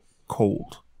out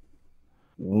cold.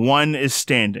 1 is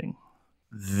standing.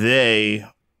 They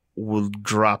will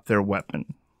drop their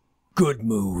weapon. Good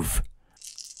move.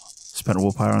 Spend a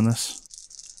willpower on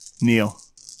this. Neil,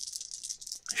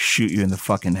 shoot you in the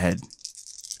fucking head.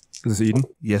 Is this Eden?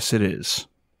 Yes, it is.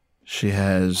 She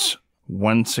has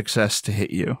 1 success to hit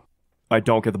you. I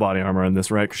don't get the body armor on this,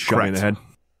 right? 'Cause she shot me in the head.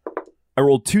 Correct. I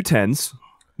rolled 2 10s,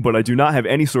 but I do not have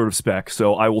any sort of spec,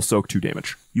 so I will soak 2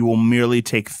 damage. You will merely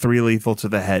take 3 lethal to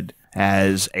the head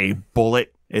as a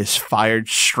bullet is fired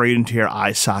straight into your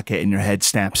eye socket and your head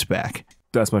snaps back.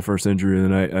 That's my first injury of the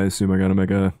night. I assume I gotta make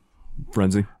a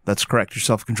frenzy. That's correct. Your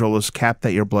self-control is capped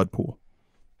at your blood pool.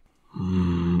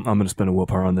 I'm gonna spend a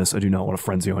willpower on this. I do not want a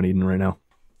frenzy on Eden right now.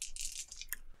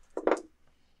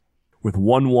 With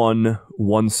 1-1,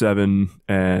 1-7,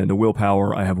 and a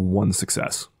willpower, I have 1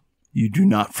 success. You do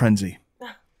not frenzy.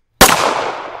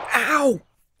 Ow!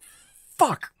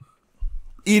 Fuck!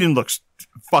 Eden looks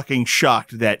fucking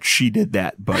shocked that she did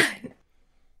that, but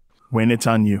when it's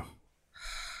on you.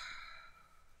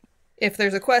 If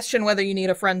there's a question whether you need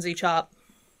a frenzy chop,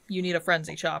 you need a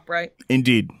frenzy chop, right?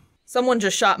 Indeed. Someone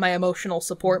just shot my emotional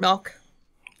support milk.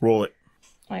 Roll it.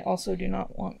 I also do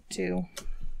not want to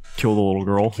Kill the little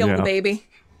girl. kill the baby.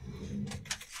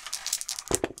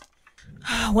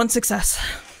 1 success.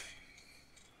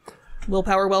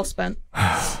 Willpower well spent.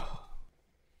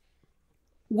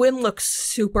 Wynn looks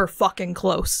super fucking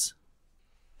close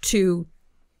to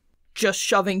just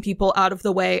shoving people out of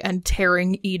the way and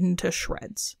tearing Eden to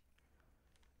shreds.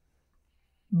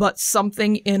 But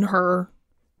something in her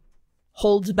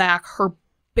holds back her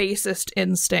basest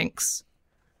instincts.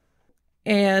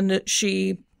 And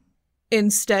she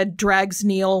instead drags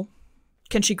Neil.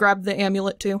 Can she grab the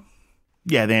amulet too?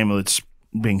 Yeah, the amulet's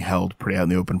being held pretty out in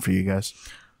the open for you guys.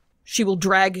 She will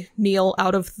drag Neil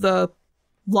out of the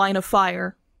line of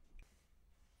fire,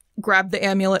 grab the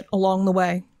amulet along the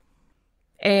way,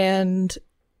 and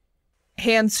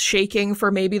hands shaking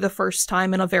for maybe the first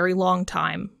time in a very long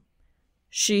time,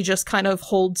 she just kind of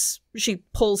she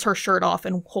pulls her shirt off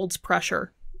and holds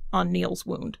pressure on Neil's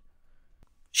wound.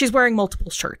 She's wearing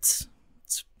multiple shirts.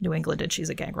 It's New England and she's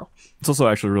a gangrel. It's also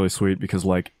actually really sweet because,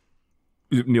 like,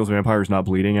 Neil's vampire is not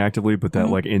bleeding actively, but that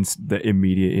the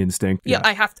immediate instinct. Yeah,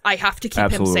 I have to keep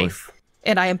Absolutely. him safe,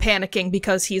 and I am panicking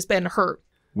because he's been hurt.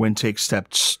 Wynn takes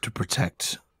steps to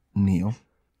protect Neil.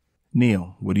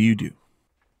 Neil, what do you do?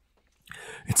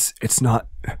 It's not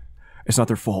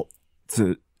their fault.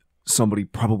 It's somebody,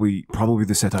 probably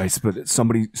the Setites, but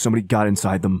somebody got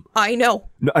inside them. I know.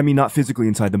 No, I mean not physically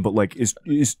inside them, but like is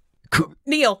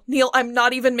Neil, I'm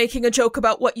not even making a joke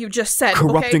about what you just said.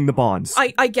 corrupting okay? the bonds.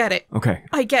 I get it. Okay.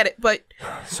 I get it, but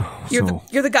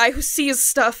you're the guy who sees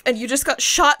stuff, and you just got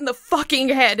shot in the fucking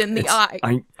head in the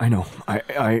eye. I know.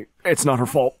 I it's not her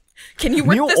fault. Can you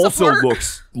rip Neil this also apart?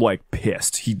 looks like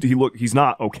pissed. He's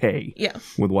not okay. Yeah.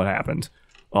 With what happened.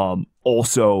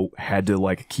 Also had to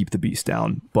like keep the beast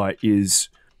down, but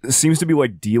seems to be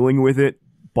like dealing with it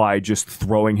by just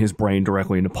throwing his brain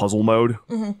directly into puzzle mode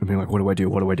and being like, what do I do?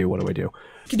 What do I do? What do I do?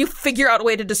 Can you figure out a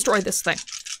way to destroy this thing?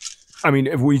 I mean,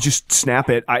 if we just snap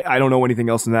it, I don't know anything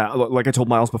else than that. Like I told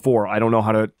Miles before, I don't know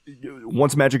how to.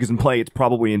 Once magic is in play, it's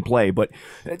probably in play, but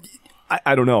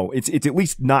I don't know. It's at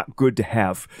least not good to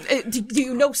have. Do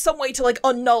you know some way to like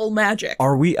annul magic?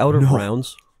 Are we out of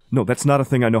rounds? No, that's not a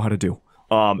thing I know how to do.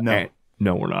 No.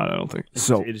 No, we're not. I don't think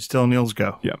so. It is still Neil's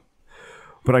go. Yeah.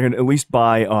 But I can at least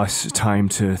buy us time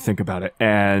to think about it.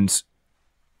 And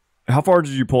how far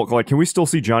did you pull? Like, can we still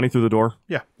see Johnny through the door?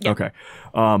 Yeah. Okay.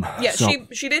 Yeah, so-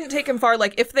 she didn't take him far.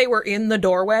 Like, if they were in the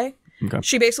doorway, Okay.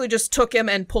 she basically just took him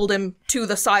and pulled him to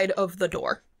the side of the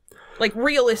door. Like,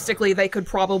 realistically, they could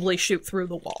probably shoot through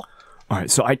the wall. All right.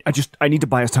 So I need to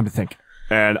buy us time to think.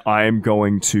 And I'm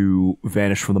going to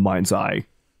vanish from the mind's eye,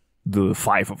 the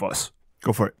 5 of us.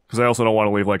 Go for it. Because I also don't want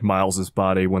to leave, like, Miles's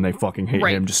body when they fucking hate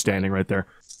Right. him just standing right there.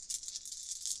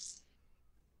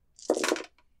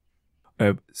 I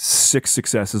have 6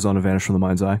 successes on a vanish from the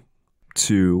mind's eye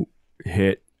to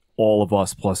hit all of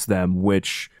us plus them,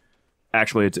 which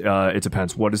actually it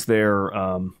depends. What is their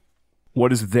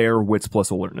wits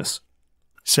plus alertness?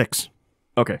 6.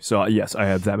 Okay, so yes, I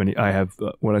have that many. I have,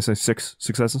 what did I say, 6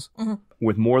 successes?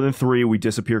 With more than 3, we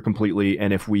disappear completely,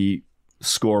 and if we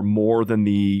score more than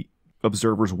the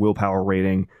observer's willpower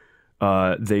rating,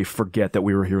 they forget that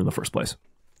we were here in the first place.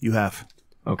 You have.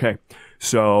 Okay,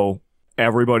 so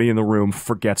everybody in the room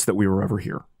forgets that we were ever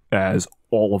here, as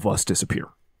all of us disappear.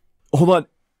 Hold on,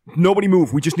 nobody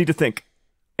move, we just need to think.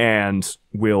 And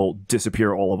we'll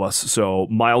disappear, all of us. So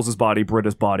Miles's body,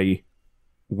 Britta's body,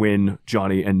 Wynn,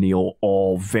 Johnny, and Neil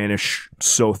all vanish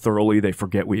so thoroughly they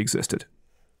forget we existed.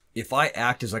 If I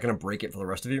act, is that going to break it for the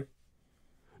rest of you?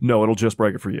 No, it'll just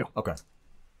break it for you. Okay.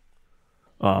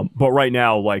 But right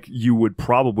now, like, you would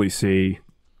probably see,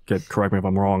 correct me if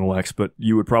I'm wrong, Lex, but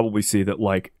you would probably see that,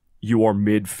 like, you are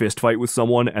mid-fist fight with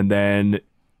someone, and then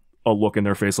a look in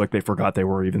their face like they forgot they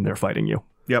were even there fighting you.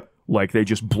 Yep. Like, they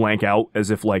just blank out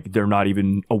as if, like, they're not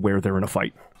even aware they're in a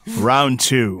fight. Round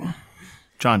 2.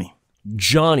 Johnny.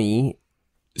 Johnny,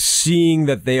 seeing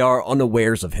that they are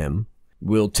unawares of him,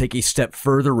 will take a step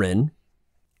further in,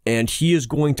 and he is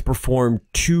going to perform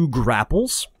 2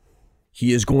 grapples.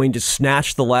 He is going to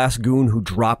snatch the last goon who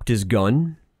dropped his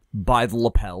gun by the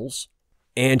lapels,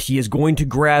 and he is going to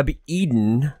grab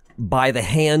Eden by the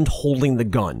hand holding the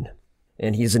gun.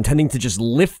 And he is intending to just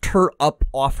lift her up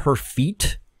off her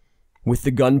feet with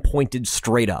the gun pointed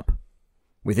straight up,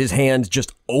 with his hand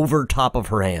just over top of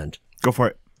her hand. Go for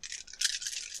it.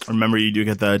 Remember, you do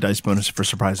get the dice bonus for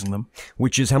surprising them.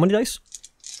 Which is how many dice?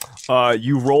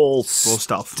 You roll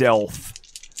stealth.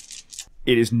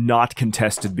 It is not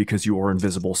contested because you are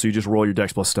invisible, so you just roll your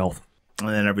dex plus stealth. And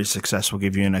then every success will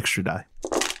give you an extra die.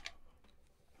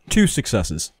 2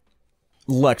 successes.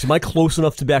 Lex, am I close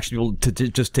enough to be actually able to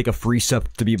just take a free step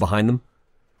to be behind them?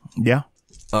 Yeah.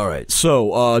 All right.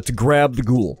 So to grab the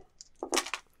ghoul,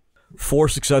 4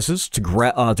 successes to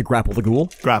grapple the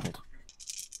ghoul. Grappled.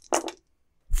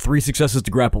 3 successes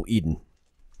to grapple Eden.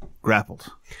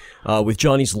 Grappled. With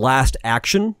Johnny's last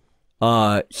action,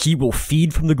 he will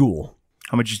feed from the ghoul.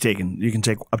 How much you taking? You can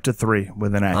take up to 3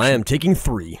 with an action. I am taking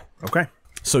 3. Okay.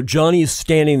 So Johnny is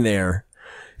standing there,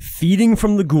 feeding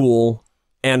from the ghoul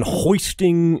and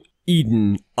hoisting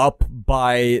Eden up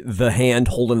by the hand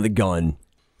holding the gun,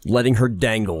 letting her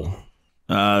dangle.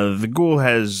 The ghoul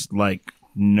has, like,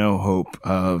 no hope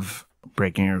of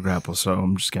breaking her grapple, so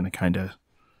I'm just going to kind of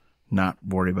not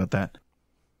worry about that.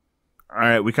 All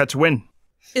right, we cut to Wynn.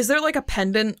 Is there like a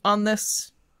pendant on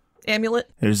this amulet?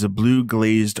 There's a blue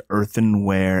glazed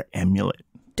earthenware amulet.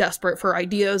 Desperate for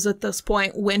ideas at this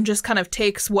point, Wynn just kind of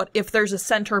takes what, if there's a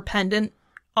center pendant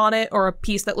on it or a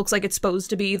piece that looks like it's supposed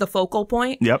to be the focal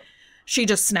point, Yep. she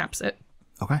just snaps it.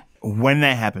 Okay. When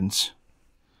that happens,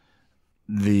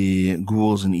 the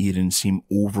ghouls in Eden seem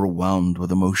overwhelmed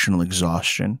with emotional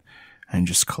exhaustion and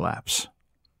just collapse.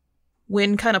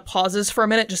 Wynn kind of pauses for a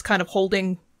minute, just kind of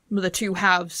holding the 2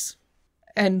 halves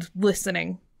and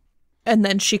listening. And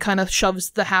then she kind of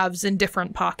shoves the halves in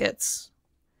different pockets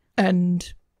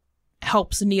and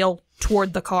helps Neil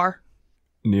toward the car.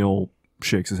 Neil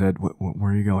shakes his head.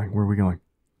 Where are you going? Where are we going?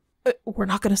 We're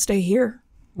not going to stay here.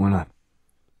 Why not?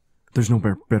 There's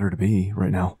nowhere better to be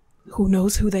right now. Who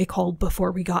knows who they called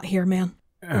before we got here, man?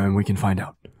 And we can find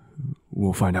out.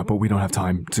 We'll find out, but we don't have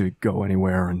time to go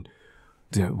anywhere, and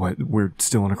we're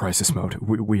still in a crisis mode.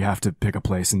 We have to pick a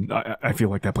place, and I feel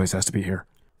like that place has to be here.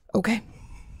 Okay.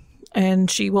 And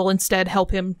she will instead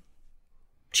help him.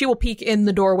 She will peek in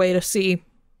the doorway to see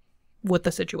what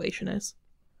the situation is.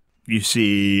 You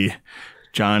see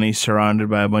Johnny surrounded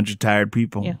by a bunch of tired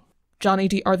people. Yeah. Johnny,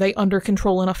 are they under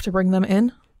control enough to bring them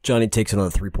in? Johnny takes another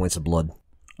 3 points of blood.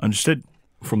 Understood.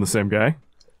 From the same guy?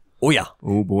 Oh, yeah.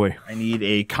 Oh, boy. I need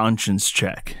a conscience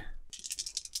check.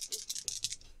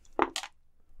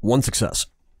 1 success.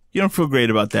 You don't feel great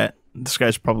about that. This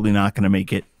guy's probably not going to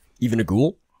make it. Even a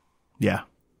ghoul? Yeah.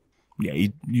 Yeah,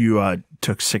 you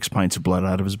took 6 pints of blood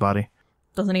out of his body.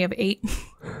 Doesn't he have 8?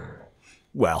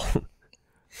 Well.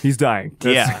 He's dying.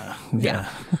 Yeah.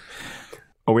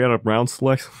 Are we out of rounds,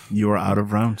 Lex? You are out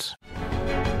of rounds.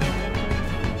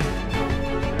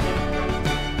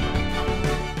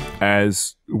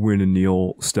 As Wynn and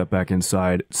Neil step back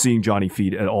inside, seeing Johnny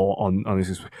feed at all on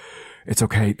this, it's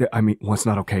okay. I mean, well, it's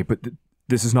not okay, but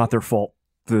this is not their fault.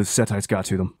 The Setites got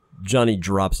to them. Johnny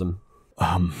drops him.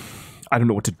 I don't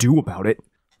know what to do about it.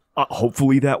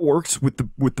 Hopefully that works with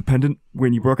the pendant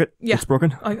when you broke it. Yeah. It's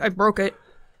broken? I broke it.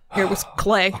 It was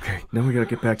clay. Okay, now we gotta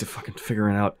get back to fucking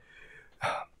figuring out.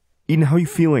 Eden, how are you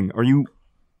feeling? Are you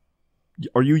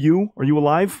you? Are you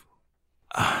alive?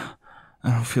 I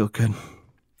don't feel good.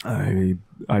 I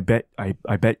bet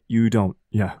you don't.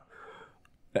 Yeah.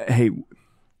 Hey,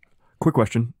 quick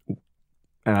question.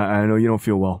 I know you don't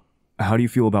feel well. How do you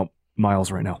feel about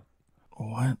Miles right now?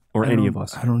 What? Or any of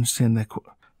us? I don't understand that.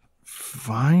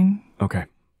 Fine. Okay.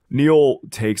 Neil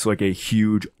takes like a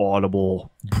huge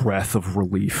audible breath of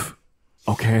relief.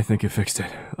 Okay, I think it fixed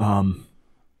it.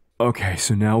 Okay,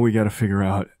 so now we gotta figure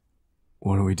out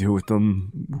what do we do with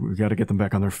them? We gotta get them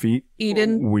back on their feet.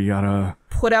 Eden, We gotta...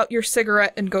 put out your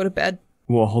cigarette and go to bed.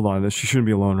 Well, hold on. She shouldn't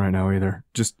be alone right now either.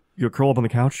 Just, you'll curl up on the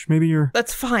couch, maybe? You're...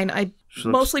 That's fine. I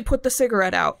mostly put the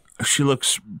cigarette out. She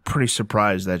looks pretty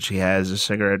surprised that she has a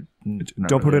cigarette.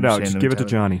 Don't put it out. Just give it to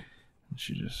Johnny.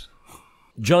 She just...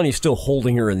 Johnny's still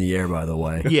holding her in the air, by the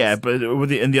way. Yeah, but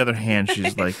in the other hand,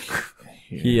 she's like...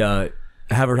 He,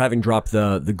 having dropped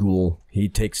the ghoul, he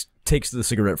takes the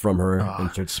cigarette from her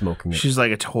and starts smoking it. She's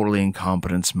like a totally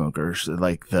incompetent smoker.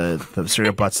 Like the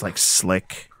cigarette butt's like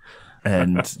slick,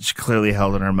 and she clearly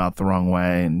held it in her mouth the wrong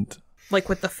way. And Like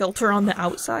with the filter on the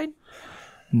outside?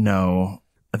 no,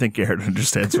 I think Garrett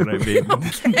understands what I mean.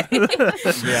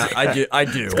 Yeah, I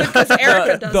do. Because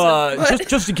Erika does it.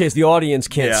 Just in case the audience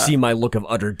can't see my look of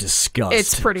utter disgust.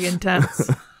 It's pretty intense.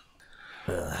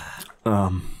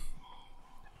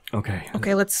 Okay.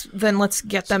 Okay, let's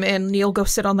get them in. Neil, go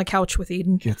sit on the couch with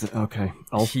Eden. Okay.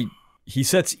 He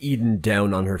sets Eden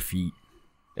down on her feet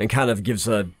and kind of gives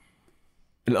an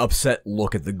upset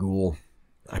look at the ghoul.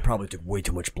 I probably took way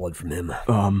too much blood from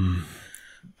him.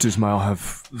 Does Miles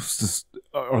have...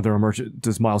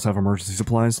 Does Miles have emergency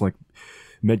supplies? Like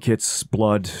med kits,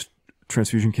 blood,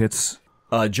 transfusion kits?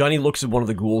 Johnny looks at one of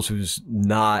the ghouls who's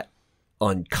not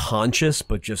unconscious,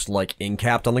 but just like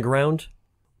incapped on the ground.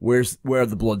 Where are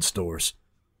the blood stores?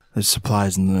 There's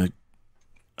supplies in the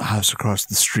house across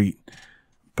the street,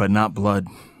 but not blood.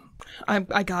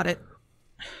 I got it.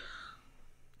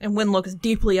 And Wynn looks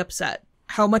deeply upset.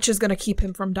 How much is going to keep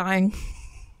him from dying?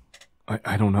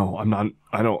 I don't know.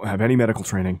 I don't have any medical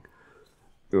training.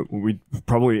 We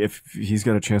probably, if he's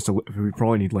got a chance to, we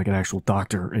probably need like an actual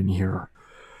doctor in here.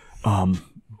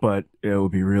 But it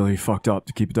would be really fucked up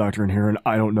to keep a doctor in here, and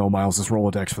I don't know Miles's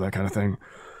Rolodex for that kind of thing.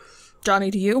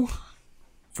 Johnny, do you?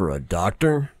 For a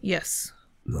doctor? Yes.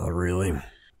 Not really.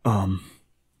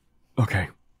 Okay.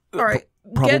 All right.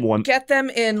 Problem one. Get them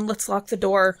in. Let's lock the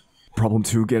door. Problem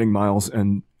two, getting Miles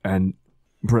and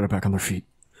Britta back on their feet.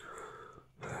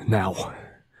 Now.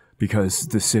 Because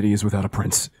the city is without a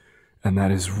prince. And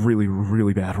that is really,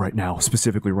 really bad right now.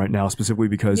 Specifically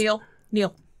because...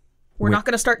 Neil. We're not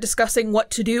going to start discussing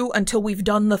what to do until we've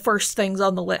done the first things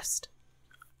on the list.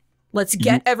 Let's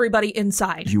get everybody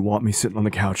inside. You want me sitting on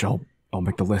the couch, I'll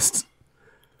make the list.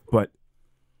 But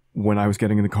when I was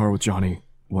getting in the car with Johnny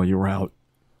while you were out,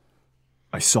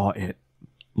 I saw it.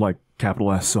 Like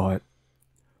capital S saw it.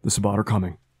 The Sabbat are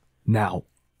coming. Now.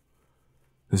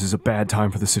 This is a bad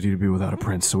time for the city to be without a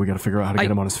prince, so we gotta figure out how to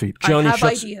get him on his feet. I have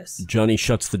ideas. Johnny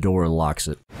shuts the door and locks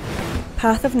it.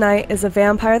 Path of Night is a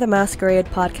Vampire the Masquerade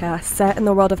podcast set in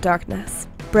the world of darkness.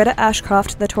 Britta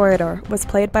Ashcroft the Toreador was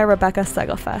played by Rebecca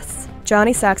Steigelfest.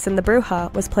 Johnny Saxon the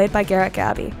Bruja was played by Garrett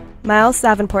Gabbey. Miles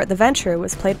Davenport the Ventrue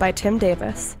was played by Tim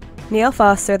Davis. Neil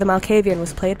Foster the Malkavian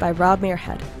was played by Rob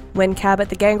Muirhead. Wynn Cabot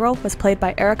the Gangrel was played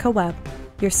by Erika Webb.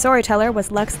 Your storyteller was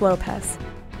Lex Lopez.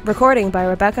 Recording by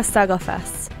Rebecca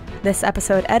Steigelfest. This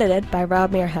episode edited by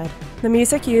Rob Muirhead. The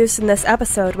music used in this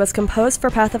episode was composed for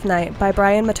Path of Night by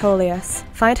Brian Metolious.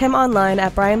 Find him online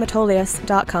at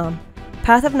brianmetolious.com.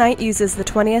 Path of Night uses the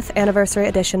 20th anniversary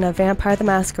edition of Vampire the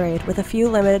Masquerade with a few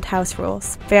limited house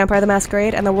rules. Vampire the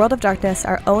Masquerade and the World of Darkness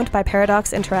are owned by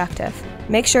Paradox Interactive.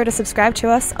 Make sure to subscribe to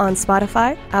us on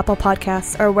Spotify, Apple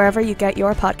Podcasts, or wherever you get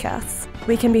your podcasts.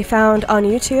 We can be found on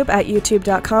YouTube at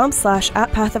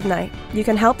youtube.com/@pathofnight. You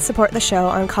can help support the show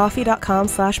on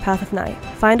coffee.com/pathofnight.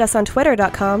 Find us on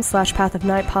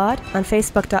twitter.com/pathofnightpod, on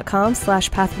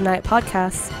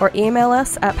facebook.com/pathofnightpodcasts, or email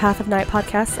us at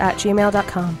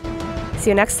pathofnightpodcasts@gmail.com. See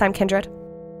you next time, kindred.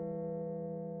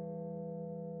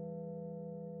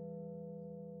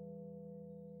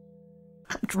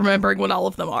 Remembering what all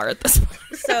of them are at this point.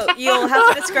 So you'll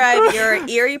have to describe your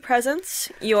eerie presence,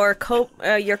 your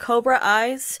cobra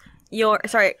eyes,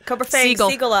 cobra fangs,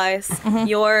 seagull eyes. Mm-hmm.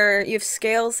 You have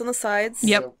scales on the sides.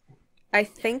 Yep. I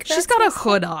think she's got a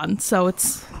hood on, so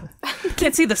it's you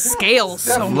can't see the scales.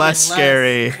 So less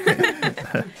scary,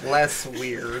 less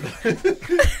weird.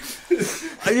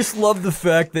 I just love the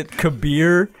fact that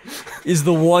Kabir is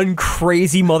the one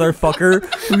crazy motherfucker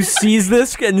who sees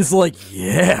this and is like,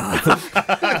 yeah,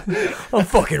 I'm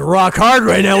fucking rock hard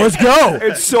right now, let's go.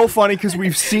 It's so funny because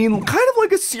we've seen kind of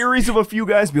like a series of a few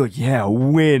guys be like, yeah,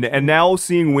 Wynn, and now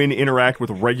seeing Wynn interact with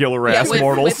regular ass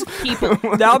mortals. With people.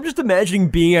 Now I'm just imagining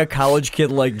being a college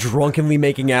kid, like drunkenly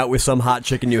making out with some hot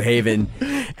chick in New Haven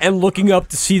and looking up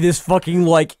to see this fucking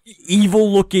like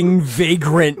evil looking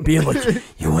vagrant being like,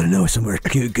 you want to know somewhere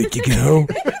good to go?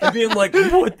 And being like,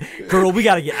 what? Girl, we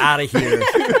gotta get out of here.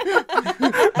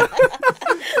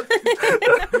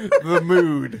 The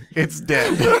mood. It's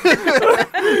dead.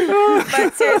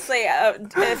 But seriously,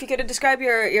 if you could describe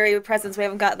your presence, we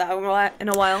haven't got that in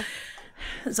a while.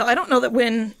 So I don't know that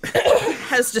Wynn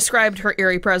has described her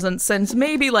eerie presence since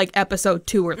maybe like episode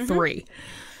 2 or 3.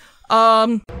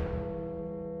 I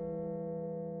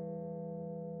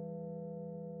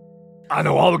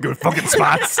know all the good fucking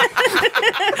spots.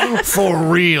 for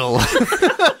real.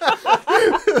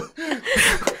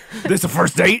 This a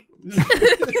first date?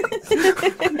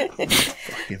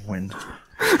 Fucking Wynn.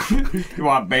 You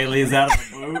want Bailey's out of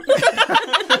the boot?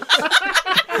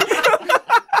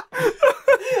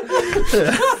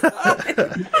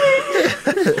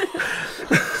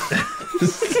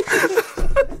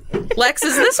 Lex,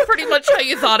 is this pretty much how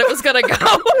you thought it was gonna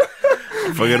go?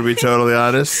 If I'm gonna be totally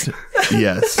honest,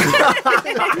 yes.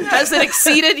 Has it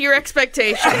exceeded your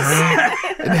expectations?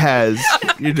 It has.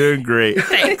 You're doing great.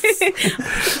 Thanks.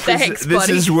 Thanks, This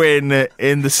buddy. is Wynn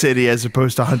in the city as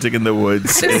opposed to hunting in the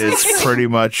woods. It's pretty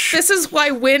much. This is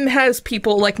why Wynn has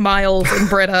people like Miles and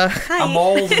Britta. I'm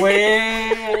old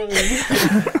Wynn.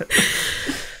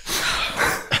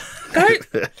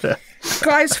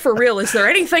 Guys, for real, is there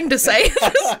anything to say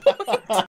at this point?